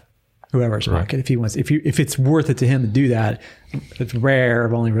out of whoever's pocket. If he wants, if it's worth it to him to do that, it's rare.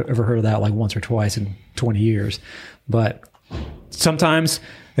 I've only ever heard of that like once or twice in 20 years. But sometimes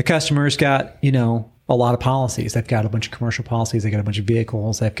the customer's got, a lot of policies. They've got a bunch of commercial policies. They've got a bunch of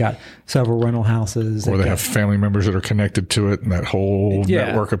vehicles. They've got several rental houses. Or they have family members that are connected to it, and that whole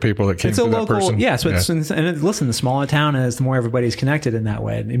network of people that came through that person. Yeah. So listen, the smaller a town is, the more everybody's connected in that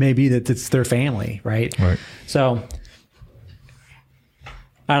way. It may be that it's their family, right? Right. So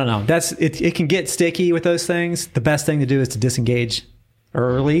I don't know. It can get sticky with those things. The best thing to do is to disengage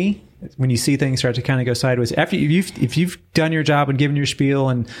early when you see things start to kind of go sideways. After if you've done your job and given your spiel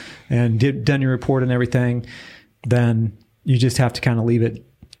and done your report and everything, then you just have to kind of leave it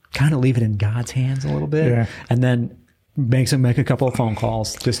in God's hands a little bit, and then make a couple of phone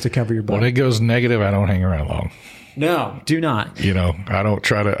calls just to cover your butt. When it goes negative, I don't hang around long. No, do not. I don't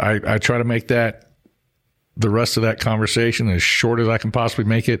try to. I try to make the rest of that conversation as short as I can possibly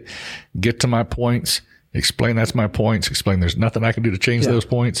make it. Get to my points. Explain that's my points. Explain there's nothing I can do to change those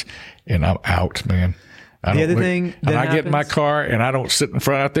points, and I'm out, man. The other thing that I get in my car and I don't sit in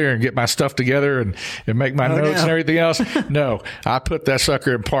front out there and get my stuff together and make my notes and everything else. No, I put that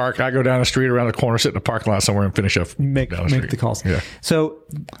sucker in park. I go down the street around the corner, sit in a parking lot somewhere and finish up. Make the calls. Yeah. So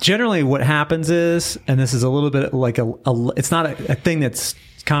generally what happens is, and this is a little bit like it's not a thing that's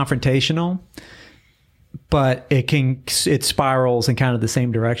confrontational, but it spirals in kind of the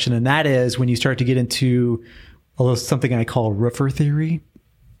same direction. And that is when you start to get into something I call roofer theory.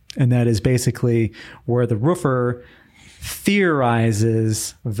 And that is basically where the roofer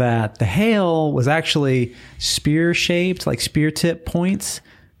theorizes that the hail was actually spear shaped, like spear tip points,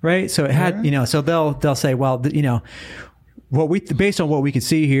 right? So it had, so they'll say, well, based on what we could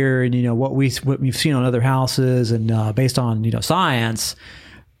see here, and what we've seen on other houses, and based on science,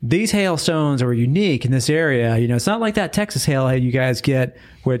 these hailstones are unique in this area. It's not like that Texas hail you guys get,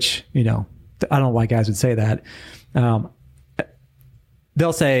 which I don't know why guys would say that.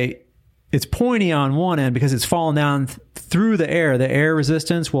 They'll say it's pointy on one end because it's falling down through the air. The air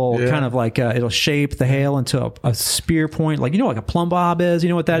resistance will kind of like it'll shape the hail into a spear point, like like a plumb bob is. You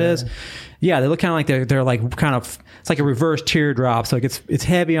know what that is? Yeah, they look kind of like they're like kind of, it's like a reverse teardrop. So it's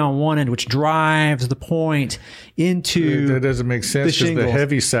heavy on one end, which drives the point into. That doesn't make sense because the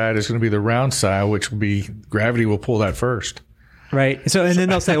heavy side is going to be the round side, which will be gravity will pull that first. Right. So, and then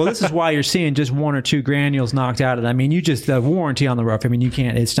they'll say, well, this is why you're seeing just one or two granules knocked out. And I mean, you just the warranty on the roof. I mean, you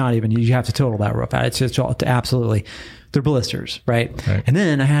can't, it's not even, you have to total that roof out. It's just absolutely, they're blisters. Right. And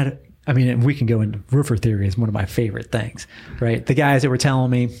then we can go into roofer theory is one of my favorite things, right? The guys that were telling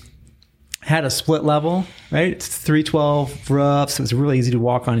me had a split level, right? It's 312 roofs. So it was really easy to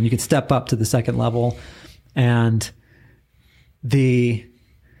walk on and you could step up to the second level. And the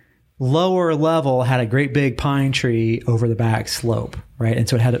lower level had a great big pine tree over the back slope, right? And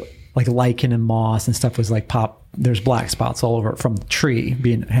so it had like lichen and moss and stuff was like there's black spots all over it from the tree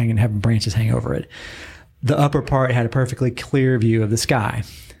having branches hang over it. The upper part had a perfectly clear view of the sky.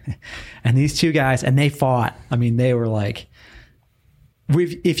 And these two guys, and they fought. I mean, they were like,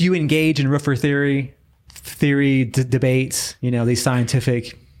 if you engage in roofer theory debates, these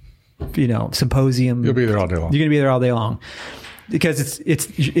scientific, symposium. You'll be there all day long. You're going to be there all day long. Because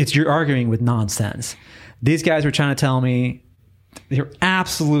it's you're arguing with nonsense. These guys were trying to tell me they're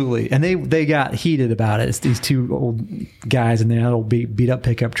absolutely, and they got heated about it. It's these two old guys in their little beat up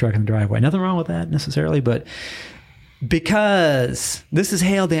pickup truck in the driveway. Nothing wrong with that necessarily, but because this is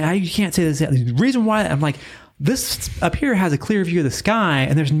hail day, you can't say this. The reason why I'm like, this up here has a clear view of the sky,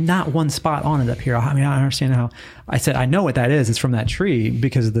 and there's not one spot on it up here. I mean, I understand how. I said I know what that is. It's from that tree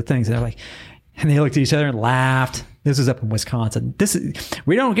because of the things that are like. And they looked at each other and laughed. This was up in Wisconsin.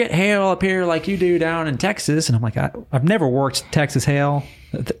 We don't get hail up here like you do down in Texas. And I'm like, I've never worked Texas hail.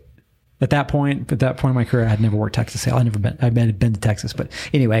 At that point in my career, I had never worked Texas hail. I'd been to Texas, but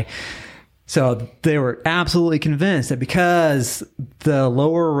anyway. So they were absolutely convinced that because the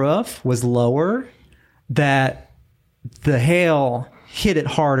lower roof was lower, that the hail hit it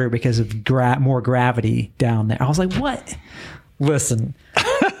harder because of more gravity down there. I was like, what? Listen.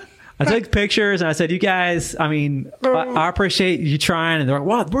 I took pictures and I said, you guys, I mean, I appreciate you trying. And they're like,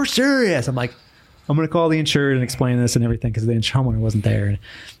 wow, we're serious. I'm like, I'm going to call the insured and explain this and everything because the homeowner wasn't there. And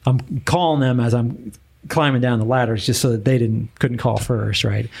I'm calling them as I'm climbing down the ladders just so that they couldn't call first,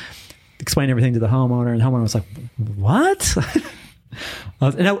 right? Explain everything to the homeowner, and the homeowner was like, what?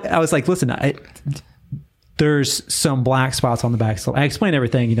 I was like, listen, there's some black spots on the back. So I explained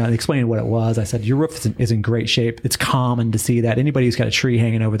everything, I explained what it was. I said, your roof is in great shape. It's common to see that. Anybody who's got a tree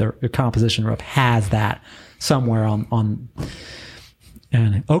hanging over their composition roof has that somewhere on.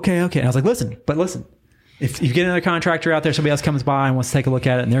 And okay. And I was like, listen, if you get another contractor out there, somebody else comes by and wants to take a look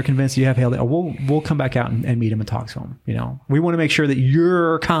at it and they're convinced you have hail, we'll come back out and meet them and talk to them. We want to make sure that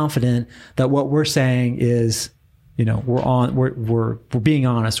you're confident that what we're saying is, we're being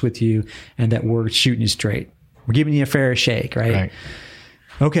honest with you and that we're shooting you straight. We're giving you a fair shake, right?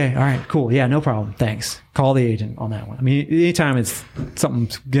 Okay. All right, cool. Yeah, no problem. Thanks. Call the agent on that one. I mean, anytime it's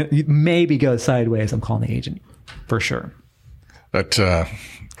something maybe goes sideways, I'm calling the agent for sure. That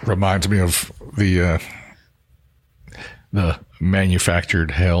reminds me of the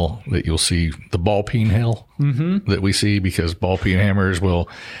manufactured hail that you'll see, the ball peen hail that we see, because ball peen hammers will,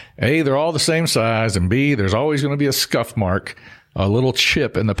 A, they're all the same size, and B, there's always going to be a scuff mark, a little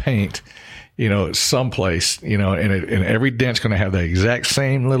chip in the paint, someplace, and every dent's going to have the exact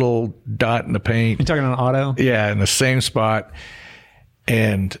same little dot in the paint. You're talking on auto? Yeah, in the same spot.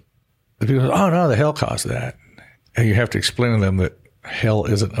 And the people go, oh no, the hail caused that. And you have to explain to them that hail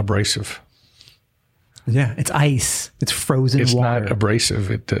isn't abrasive. Yeah, it's ice. It's frozen water. It's not abrasive.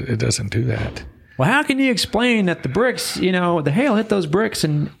 It doesn't do that. Well, how can you explain that the bricks, the hail hit those bricks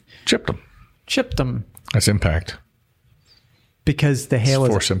and chipped them? That's impact. Because the hail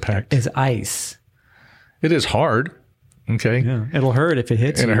force impact. is ice. It is hard. Okay. Yeah. It'll hurt if it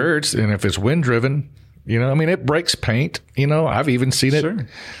hits and you. It hurts. And if it's wind driven, it breaks paint. I've even seen it.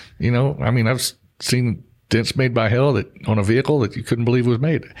 Sure. I've seen dents made by hail on a vehicle that you couldn't believe was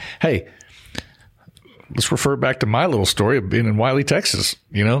made. Hey, let's refer back to my little story of being in Wiley, Texas.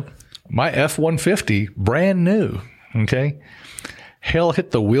 My F-150, brand new. Okay. Hail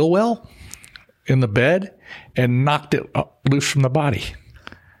hit the wheel well in the bed and knocked it loose from the body.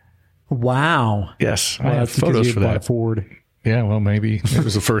 Wow. Yes. I have photos for that. Ford. Yeah, well, maybe it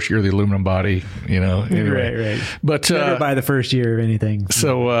was the first year of the aluminum body, Anyway. Right. But never by the first year of anything.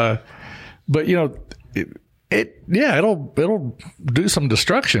 So, but it'll do some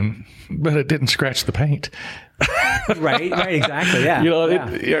destruction, but it didn't scratch the paint. Right, exactly. Yeah.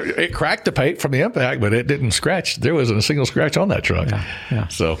 It cracked the paint from the impact, but it didn't scratch. There wasn't a single scratch on that truck. Yeah.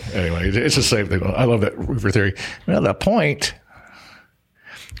 So anyway, it's the same thing. I love that roofer theory. Well, the point.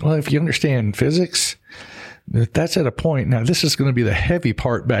 Well, if you understand physics, that's at a point. Now, this is going to be the heavy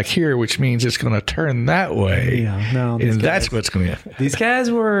part back here, which means it's going to turn that way. Yeah, no, and that's what's going to. These guys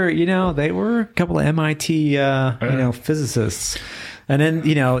were, they were a couple of MIT, physicists, and then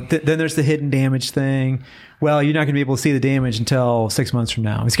then there's the hidden damage thing. Well, you're not going to be able to see the damage until 6 months from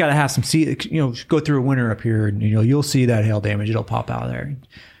now. It's got to have some go through a winter up here, and you'll see that hail damage. It'll pop out there.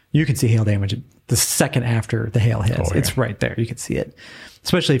 You can see hail damage the second after the hail hits. Oh, yeah. It's right there. You can see it,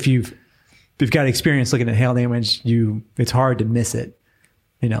 especially if you've got experience looking at hail damage. It's hard to miss it.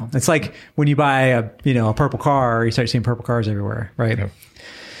 It's like when you buy a purple car, you start seeing purple cars everywhere, right? Yeah.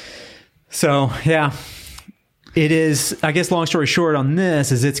 So yeah, it is. I guess long story short on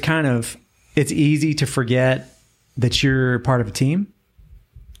this is it's easy to forget that you're part of a team,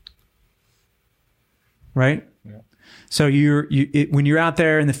 right? Yeah. So when you're out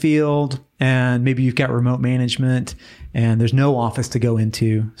there in the field and maybe you've got remote management and there's no office to go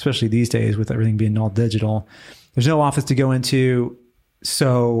into, especially these days with everything being all digital, there's no office to go into.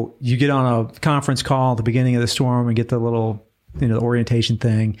 So you get on a conference call at the beginning of the storm and get the little, the orientation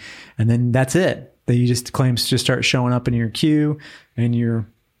thing. And then that's it. Then claims just start showing up in your queue and you're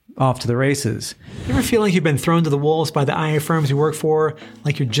off to the races. You ever feel like you've been thrown to the wolves by the IA firms you work for,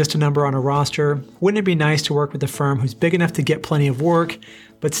 like you're just a number on a roster? Wouldn't it be nice to work with a firm who's big enough to get plenty of work,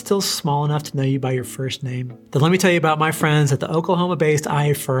 but still small enough to know you by your first name? Then let me tell you about my friends at the Oklahoma-based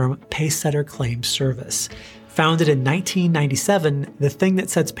IA firm Pacesetter Claims Service. Founded in 1997, the thing that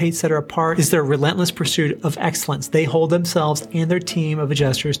sets Pacesetter apart is their relentless pursuit of excellence. They hold themselves and their team of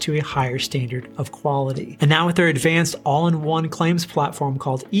adjusters to a higher standard of quality. And now with their advanced all-in-one claims platform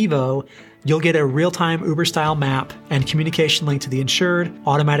called Evo, you'll get a real-time Uber-style map and communication link to the insured,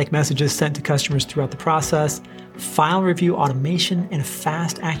 automatic messages sent to customers throughout the process, file review automation, and a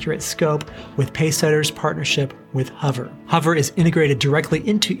fast, accurate scope with Pacesetter's partnership with Hover. Hover is integrated directly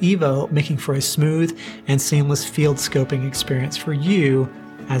into Evo, making for a smooth and seamless field scoping experience for you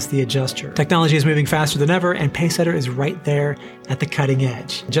as the adjuster. Technology is moving faster than ever, and Pacesetter is right there at the cutting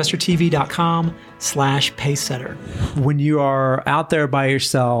edge. AdjusterTV.com/Pacesetter. When you are out there by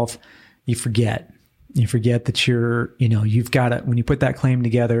yourself, you forget that you've got it. When you put that claim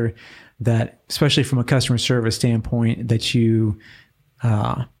together, that especially from a customer service standpoint, that you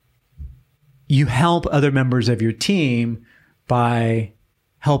help other members of your team by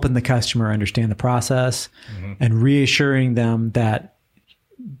helping the customer understand the process and reassuring them that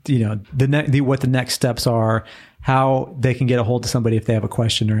what the next steps are, how they can get a hold of somebody if they have a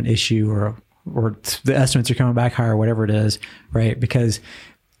question or an issue or the estimates are coming back higher, whatever it is, right? Because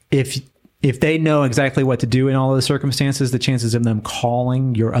if they know exactly what to do in all those circumstances, the chances of them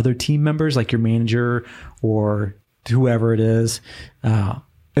calling your other team members, like your manager or whoever it is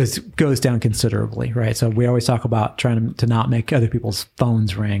goes down considerably, right? So we always talk about trying to not make other people's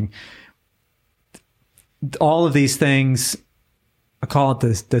phones ring. All of these things, I call it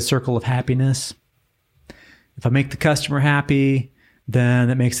the circle of happiness. If I make the customer happy, then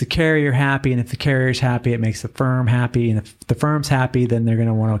it makes the carrier happy. And if the carrier's happy, it makes the firm happy. And if the firm's happy, then they're going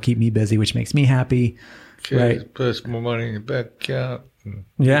to want to keep me busy, which makes me happy. Right? Puts more money in your bank account.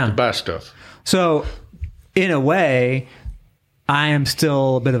 Yeah. Buy stuff. So in a way, I am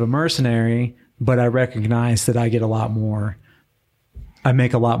still a bit of a mercenary, but I recognize that I get a lot more. I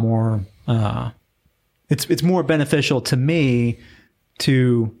make a lot more. It's more beneficial to me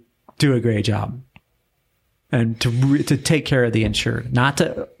to do a great job. And to take care of the insured, not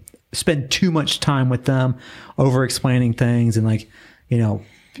to spend too much time with them over explaining things and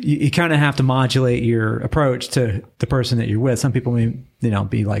you kind of have to modulate your approach to the person that you're with. Some people may,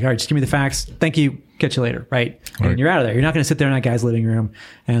 be like, all right, just give me the facts. Thank you. Catch you later. Right. And you're out of there. You're not going to sit there in that guy's living room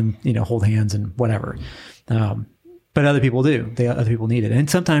and, hold hands and whatever. But other people do. Other people need it. And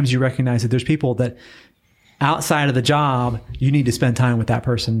sometimes you recognize that there's people that outside of the job, you need to spend time with that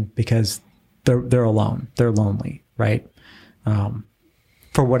person because they're alone. They're lonely. Right.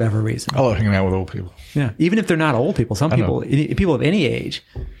 For whatever reason. I love hanging out with old people. Yeah. Even if they're not old people, some people of any age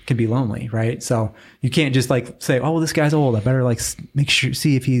can be lonely. Right. So you can't just like say, oh, well, this guy's old. I better like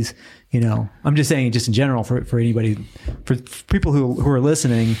see if he's, I'm just saying just in general for anybody, for people who are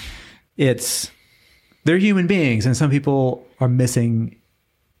listening, they're human beings. And some people are missing,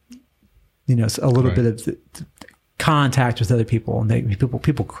 a little bit of contact with other people, and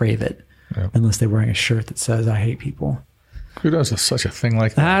people crave it unless they're wearing a shirt that says, I hate people. Who does such a thing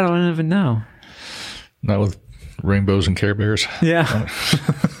like that? I don't even know. Not with rainbows and Care Bears. Yeah.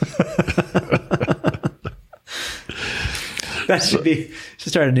 That should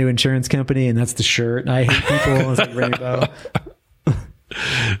start a new insurance company, and that's the shirt. I hate people. It's like rainbow.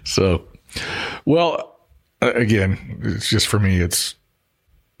 So, well, again, it's just for me.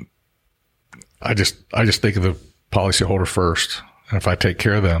 I just think of the policyholder first, and if I take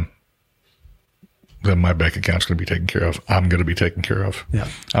care of them, then my bank account's going to be taken care of. I'm going to be taken care of. Yeah.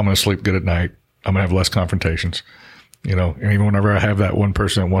 I'm going to sleep good at night. I'm going to have less confrontations, and even whenever I have that one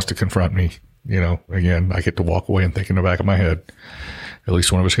person that wants to confront me, again, I get to walk away and think in the back of my head, at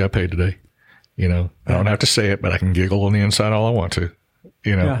least one of us got paid today. I don't have to say it, but I can giggle on the inside all I want to,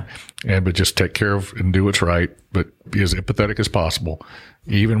 but just take care of and do what's right, but be as empathetic as possible.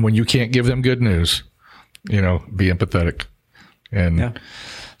 Even when you can't give them good news, be empathetic. And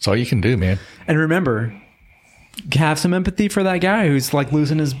that's all you can do, man. And remember, have some empathy for that guy who's like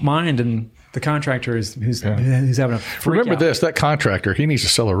losing his mind, and the contractor who's having a freak Remember out. this, that contractor, he needs to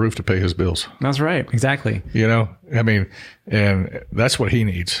sell a roof to pay his bills. That's right. Exactly. And that's what he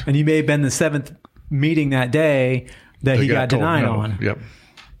needs. And you may have been the 7th meeting that day that he got denied on. Yep.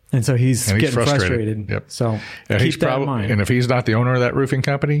 And so he's getting frustrated. Yep. So keep that in mind. And if he's not the owner of that roofing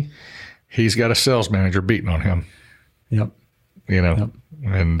company, he's got a sales manager beating on him. Yep.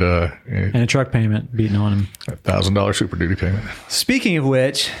 And a truck payment beating on him. $1,000 Super Duty payment. Speaking of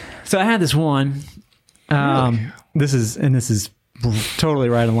which, so I had this one. Really? This is totally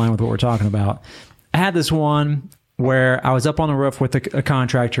right in line with what we're talking about. I had this one where I was up on the roof with a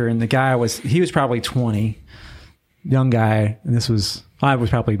contractor, and the guy was probably 20, young guy, and I was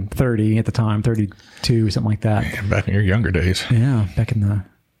probably 30 at the time, 32, something like that. Man, back in your younger days. Yeah, back in the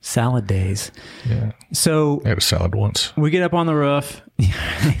salad days. Yeah. So I had a salad once. We get up on the roof,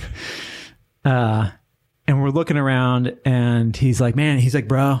 and we're looking around, and he's like,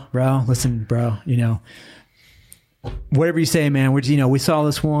 bro, listen, bro, whatever you say, man, we saw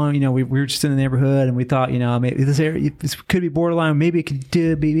this one, we were just in the neighborhood, and we thought, maybe this could be borderline, maybe it could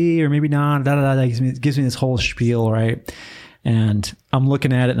be, or maybe not, It gives me this whole spiel, right? And I'm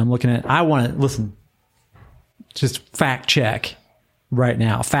looking at it, I want to listen, just fact check right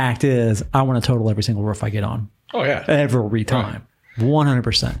now. Fact is, I want to total every single roof I get on. Oh yeah. Every time.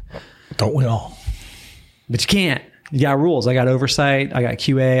 100%. Don't we all? But you can't. You got rules. I got oversight. I got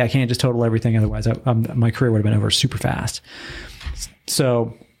QA. I can't just total everything. Otherwise, my career would have been over super fast.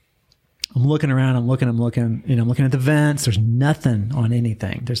 So I'm looking around. I'm looking. I'm looking at the vents. There's nothing on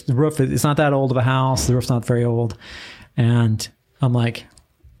anything. There's the roof. It's not that old of a house. The roof's not very old. And I'm like,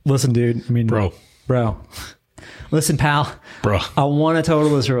 listen, dude. Bro. Listen, pal. Bro. I want to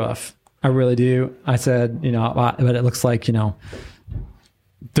total this roof. I really do. I said, but it looks like,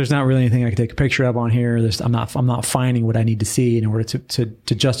 there's not really anything I can take a picture of on here. I'm not finding what I need to see in order to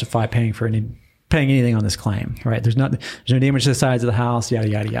justify paying anything on this claim, right? There's no damage to the sides of the house, yada,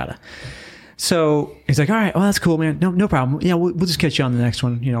 yada, yada. So he's like, all right, well, that's cool, man. No problem. Yeah, we'll just catch you on the next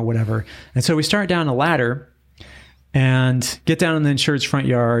one, whatever. And so we start down the ladder and get down in the insured's front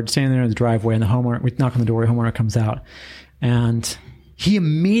yard, standing there in the driveway, and the homeowner, we knock on the door, the homeowner comes out, and he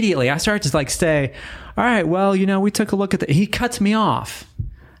immediately, I start to say, all right, well, we took a look at he cuts me off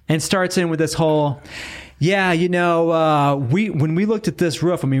and starts in with this whole, when we looked at this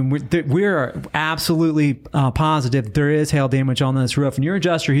roof, we're absolutely positive there is hail damage on this roof, and your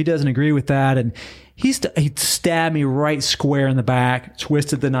adjuster, he doesn't agree with that, and he stabbed me right square in the back,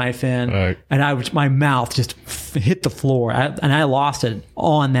 twisted the knife in, right. And my mouth just hit the floor, and I lost it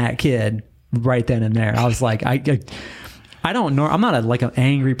on that kid right then and there. I was like, I don't know. I'm not an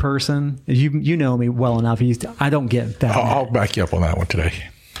angry person. You know me well enough. I don't get that. I'll back you up on that one today.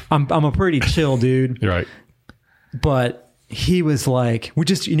 I'm a pretty chill dude. You're right. But he was like, we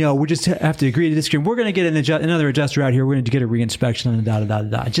just have to agree to disagree. We're going to get another adjuster out here. We're going to get a reinspection and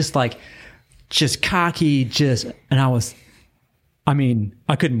da. Just cocky, and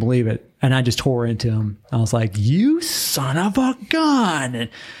I couldn't believe it. And I just tore into him. I was like, you son of a gun. And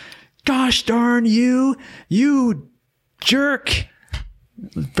gosh darn you jerk.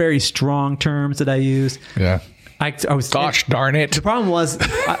 Very strong terms that I used. Yeah. I was, gosh darn it. The problem was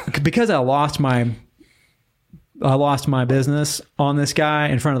because I lost my business on this guy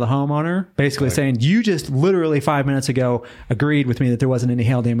in front of the homeowner, basically saying, you just literally 5 minutes ago agreed with me that there wasn't any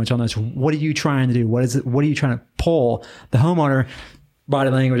hail damage on this. What are you trying to do? What are you trying to pull? The homeowner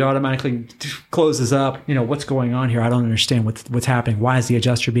body language automatically closes up. What's going on here? I don't understand what's happening. Why is the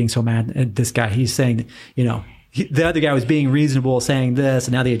adjuster being so mad at this guy? He's saying, the other guy was being reasonable saying this,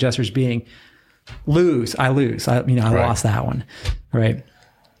 and now the adjuster's being I lose. I lost that one. Right.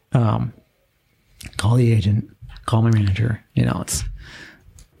 Call the agent. Call my manager. It's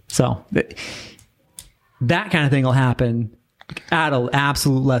so that kind of thing will happen at an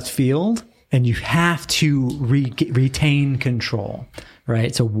absolute left field, and you have to retain control,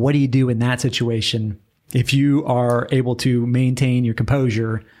 right? So what do you do in that situation if you are able to maintain your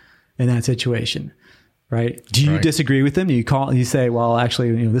composure in that situation, right? Do you disagree with them? Do you call? You say, well,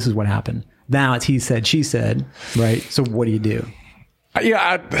 actually, this is what happened. Now it's he said, she said, right? So what do you do?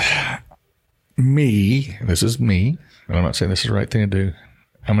 Yeah. This is me, and I'm not saying this is the right thing to do.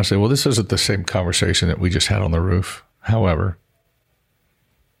 I'm going to say, well, this isn't the same conversation that we just had on the roof. However,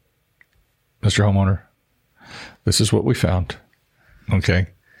 Mr. Homeowner, this is what we found. Okay.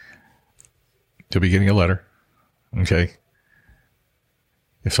 You'll be getting a letter. Okay.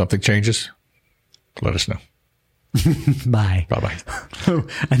 If something changes, let us know. Bye. Bye-bye.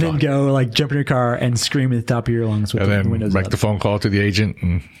 And then go jump in your car and scream at the top of your lungs with the windows make up. the phone call to the agent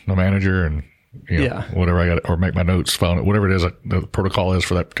and the manager and whatever I got, or make my notes, file it, whatever it is the protocol is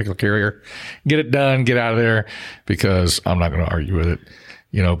for that particular carrier. Get it done, get out of there, because I'm not going to argue with it,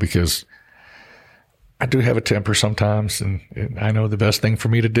 because I do have a temper sometimes, and I know the best thing for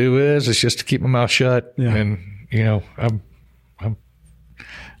me to do is just to keep my mouth shut. Yeah. And I'm a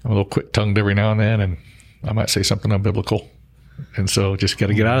little quick-tongued every now and then, and I might say something unbiblical, and so just got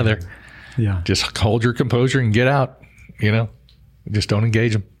to get out of there. Yeah, just hold your composure and get out. Just don't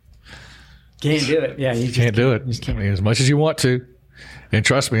engage them. Can't do it. Yeah, you can't do it. As much as you want to, and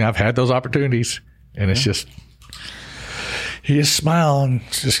trust me, I've had those opportunities, and it's just you just smile and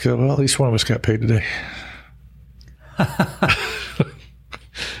just go, well, at least one of us got paid today.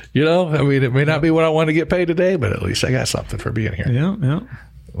 It may not be what I want to get paid today, but at least I got something for being here. Yeah.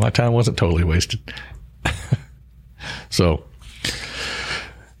 My time wasn't totally wasted. So,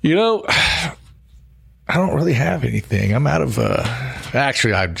 I don't really have anything. I'm out of,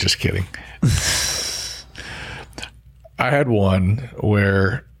 actually, I'm just kidding. I had one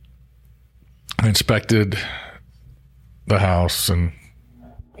where I inspected the house and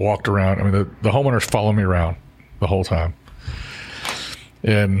walked around. The homeowners followed me around the whole time.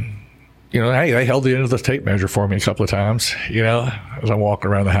 And, hey, they held the end of the tape measure for me a couple of times, as I'm walking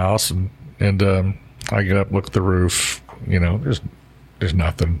around the house and I get up, look at the roof, there's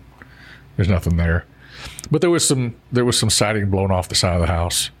nothing. There's nothing there. But there was some siding blown off the side of the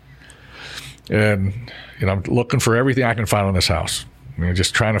house. And, I'm looking for everything I can find on this house.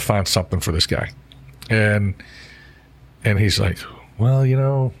 Just trying to find something for this guy. And he's like, well,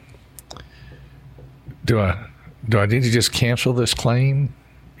 do I need to just cancel this claim,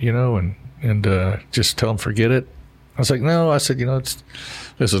 and just tell him forget it? I was like, no. I said,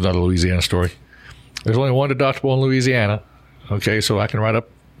 this is not a Louisiana story. There's only one deductible in Louisiana. Okay, so I can write up,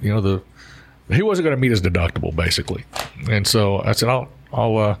 he wasn't going to meet his deductible, basically. And so I said,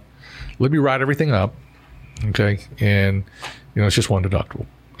 I'll let me write everything up. Okay. And, it's just one deductible.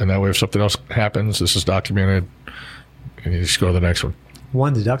 And that way, if something else happens, this is documented, and you just go to the next one.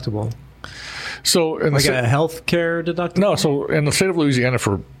 One deductible. So, in a health care deductible? No. So in the state of Louisiana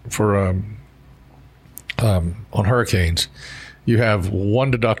for on hurricanes, you have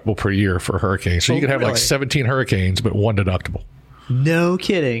one deductible per year for hurricanes. So you could have 17 hurricanes, but one deductible. No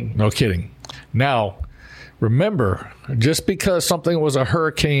kidding. No kidding. Now, remember, just because something was a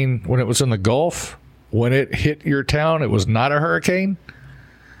hurricane when it was in the Gulf, when it hit your town, it was not a hurricane.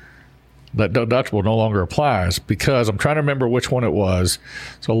 That deductible no longer applies, because I'm trying to remember which one it was.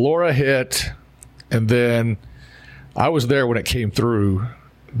 So Laura hit, and then I was there when it came through.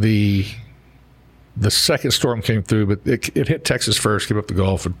 The second storm came through, but it hit Texas first, came up the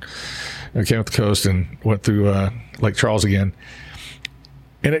Gulf, and came up the coast and went through Lake Charles again.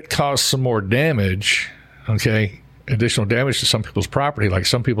 And it caused some more damage, additional damage to some people's property. Like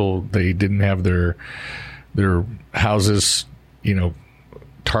some people, they didn't have their their houses,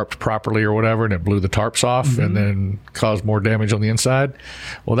 tarped properly or whatever, and it blew the tarps off and then caused more damage on the inside.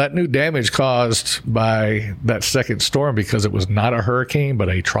 Well, that new damage caused by that second storm, because it was not a hurricane but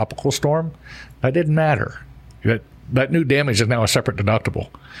a tropical storm, that didn't matter. That new damage is now a separate deductible.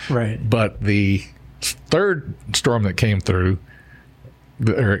 Right. But the third storm that came through,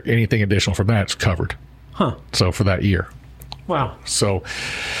 or anything additional from that's covered. Huh. So for that year. Wow. So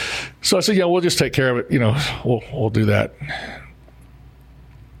I said, yeah, we'll just take care of it. We'll do that.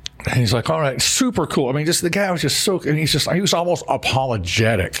 And he's like, all right, super cool. I mean, just the guy was just so, and he was almost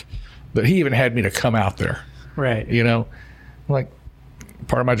apologetic that he even had me to come out there. Right. Like,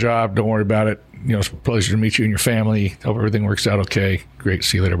 part of my job, don't worry about it. It's a pleasure to meet you and your family. Hope everything works out okay. Great.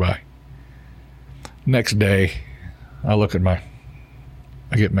 See you later. Bye. Next day, I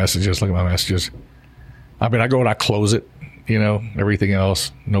get messages, look at my messages. I mean, I go and I close it, everything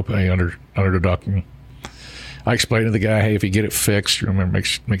else, no pay under deducting. I explained to the guy, hey, if you get it fixed, remember,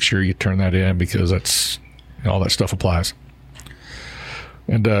 make sure you turn that in, because that's all that stuff applies.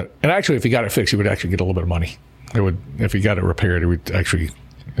 And actually, if he got it fixed, he would actually get a little bit of money. If he got it repaired, it would actually,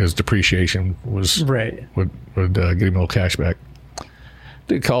 his depreciation was right. would get him a little cash back.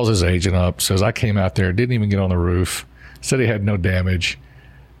 Dude calls his agent up, says I came out there, didn't even get on the roof, said he had no damage,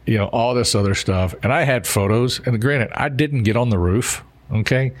 all this other stuff, and I had photos. And granted, I didn't get on the roof,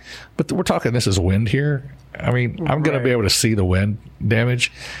 okay, but we're talking, this is wind here. I mean, I'm going to be able to see the wind damage.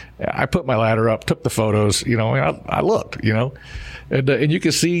 I put my ladder up, took the photos. I looked. And you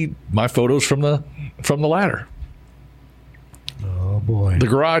can see my photos from the ladder. Oh boy! The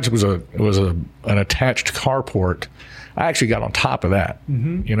garage was an attached carport. I actually got on top of that.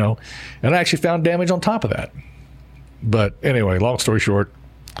 And I actually found damage on top of that. But anyway, long story short,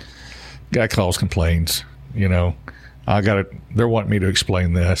 guy calls, complains. I got it. They're wanting me to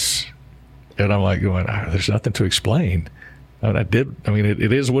explain this. And I'm like going, there's nothing to explain. And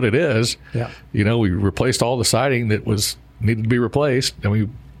it is what it is. Yeah. We replaced all the siding that needed to be replaced.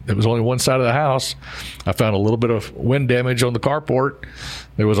 And it was only one side of the house. I found a little bit of wind damage on the carport.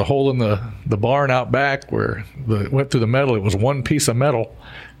 There was a hole in the barn out back where it went through the metal. It was one piece of metal,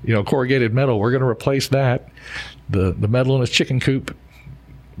 corrugated metal. We're going to replace that. The metal in his chicken coop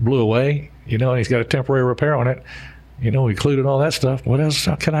blew away, and he's got a temporary repair on it. We included all that stuff. What else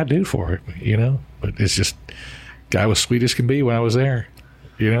can I do for it? But it's just, guy was sweet as can be when I was there.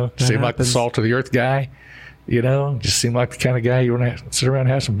 Seemed like the salt of the earth guy. Just seemed like the kind of guy you want to sit around and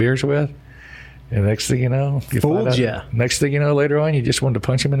have some beers with. And next thing you know, next thing you know, later on, you just wanted to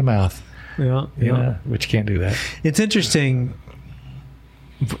punch him in the mouth. Yeah. But you can't do that. It's interesting.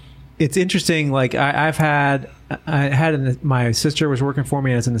 Like my sister was working for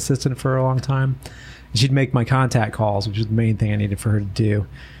me as an assistant for a long time. She'd make my contact calls, which was the main thing I needed for her to do.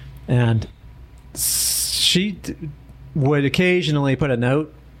 And she would occasionally put a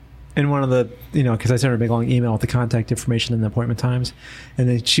note in one of the, because I sent her a big long email with the contact information and the appointment times. And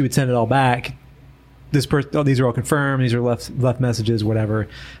then she would send it all back. These are all confirmed. These are left messages, whatever.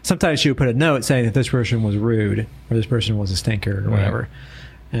 Sometimes she would put a note saying that this person was rude or this person was a stinker or whatever.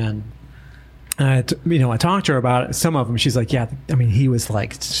 And I talked to her about it. Some of them, she's like, yeah, he was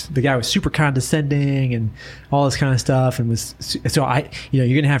like, the guy was super condescending and all this kind of stuff. And you're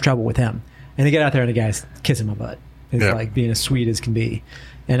going to have trouble with him. And they get out there and the guy's kissing my butt. It's like being as sweet as can be.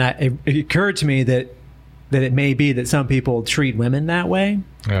 And it occurred to me that it may be that some people treat women that way,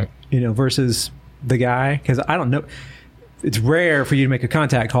 versus the guy. Because I don't know. It's rare for you to make a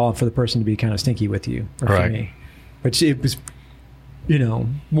contact call and for the person to be kind of stinky with you or for me. But it was,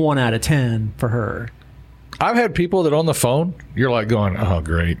 1 out of 10 for her. I've had people that on the phone, you're like going, oh,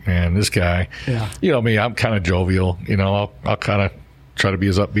 great, man, this guy. Yeah. Me, I'm kind of jovial. I'll kind of try to be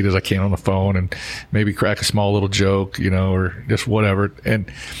as upbeat as I can on the phone and maybe crack a small little joke, or just whatever. And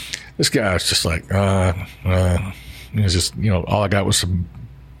this guy was just like, it was just, all I got was some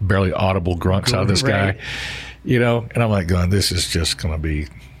barely audible grunts out of this guy, and I'm like going, this is just going to be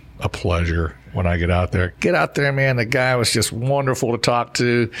a pleasure when I get out there. Get out there, man. The guy was just wonderful to talk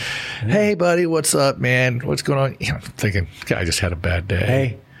to. Hey, buddy, what's up, man? What's going on? I'm thinking, guy just had a bad day.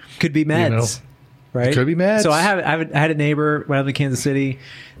 Hey, could be meds. Right? Could be meds. So I had a neighbor when I lived in Kansas City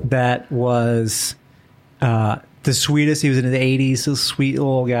that was the sweetest. He was in his 80s, so sweet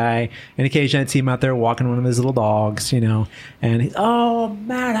little guy. And occasionally I'd see him out there walking one of his little dogs, and he's, oh,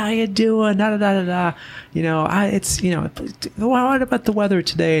 Matt, how you doing? Da da da da da. What about the weather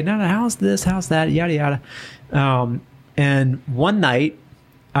today? No, how's this? How's that? Yada yada. And one night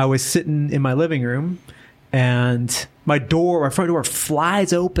I was sitting in my living room and my front door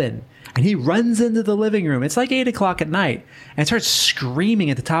flies open. And he runs into the living room. It's like 8:00 at night and starts screaming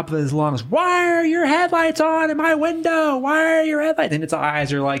at the top of his lungs, "Why are your headlights on in my window? Why are your headlights?" And its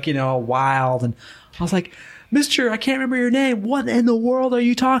eyes are like, wild. And I was like, "Mister, I can't remember your name. What in the world are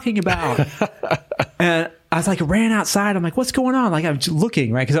you talking about?" And I was like, ran outside. I'm like, "What's going on?" Like, I'm just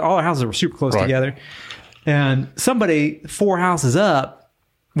looking, right? Because all our houses were super close together. And somebody 4 houses up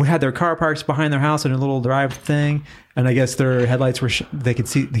we had their car parked behind their house in a little drive thing. And I guess their headlights were, they could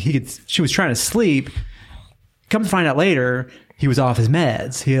see, she was trying to sleep. Come to find out later, he was off his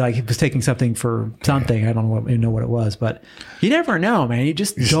meds. He was taking something for something. I don't even know what it was, but you never know, man. You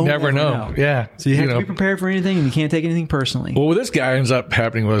just don't never know. Yeah. So you have to be prepared for anything, and you can't take anything personally. Well, what this guy ends up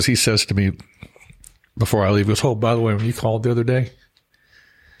happening was he says to me before I leave, he goes, "Oh, by the way, when you called the other day,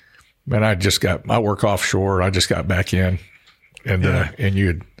 man, I work offshore. I just got back in. And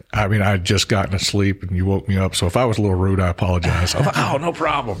I just gotten to sleep and you woke me up. So if I was a little rude, I apologize." I'm like, "Oh, no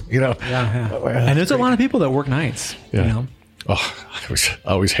problem." And there's a lot of people that work nights. Yeah. Oh, I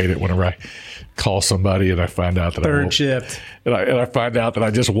always hate it whenever I call somebody and I find out that third shift, and I find out that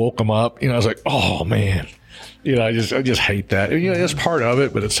I just woke them up. I was like, "Oh man," I just hate that. And, that's part of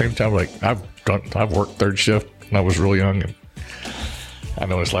it, but at the same time, like I've worked third shift when I was really young, and I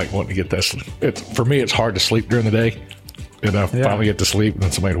know it's like wanting to get that sleep. For me, it's hard to sleep during the day. And I finally get to sleep, and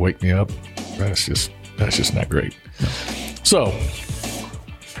then somebody to wake me up. That's just not great. No. So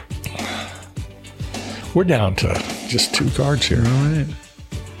we're down to just 2 cards here. All right.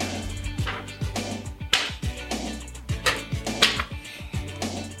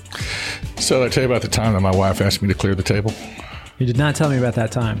 So did I tell you about the time that my wife asked me to clear the table? You did not tell me about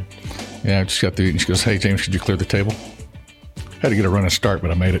that time. Yeah, I just got through, and she goes, "Hey, James, could you clear the table?" Had to get a running start,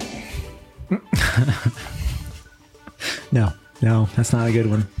 but I made it. No, that's not a good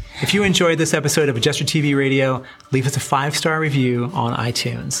one. If you enjoyed this episode of AdjusterTV Radio, leave us a 5-star review on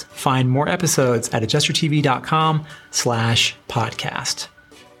iTunes. Find more episodes at adjustertv.com/podcast.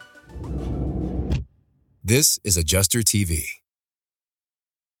 This is AdjusterTV.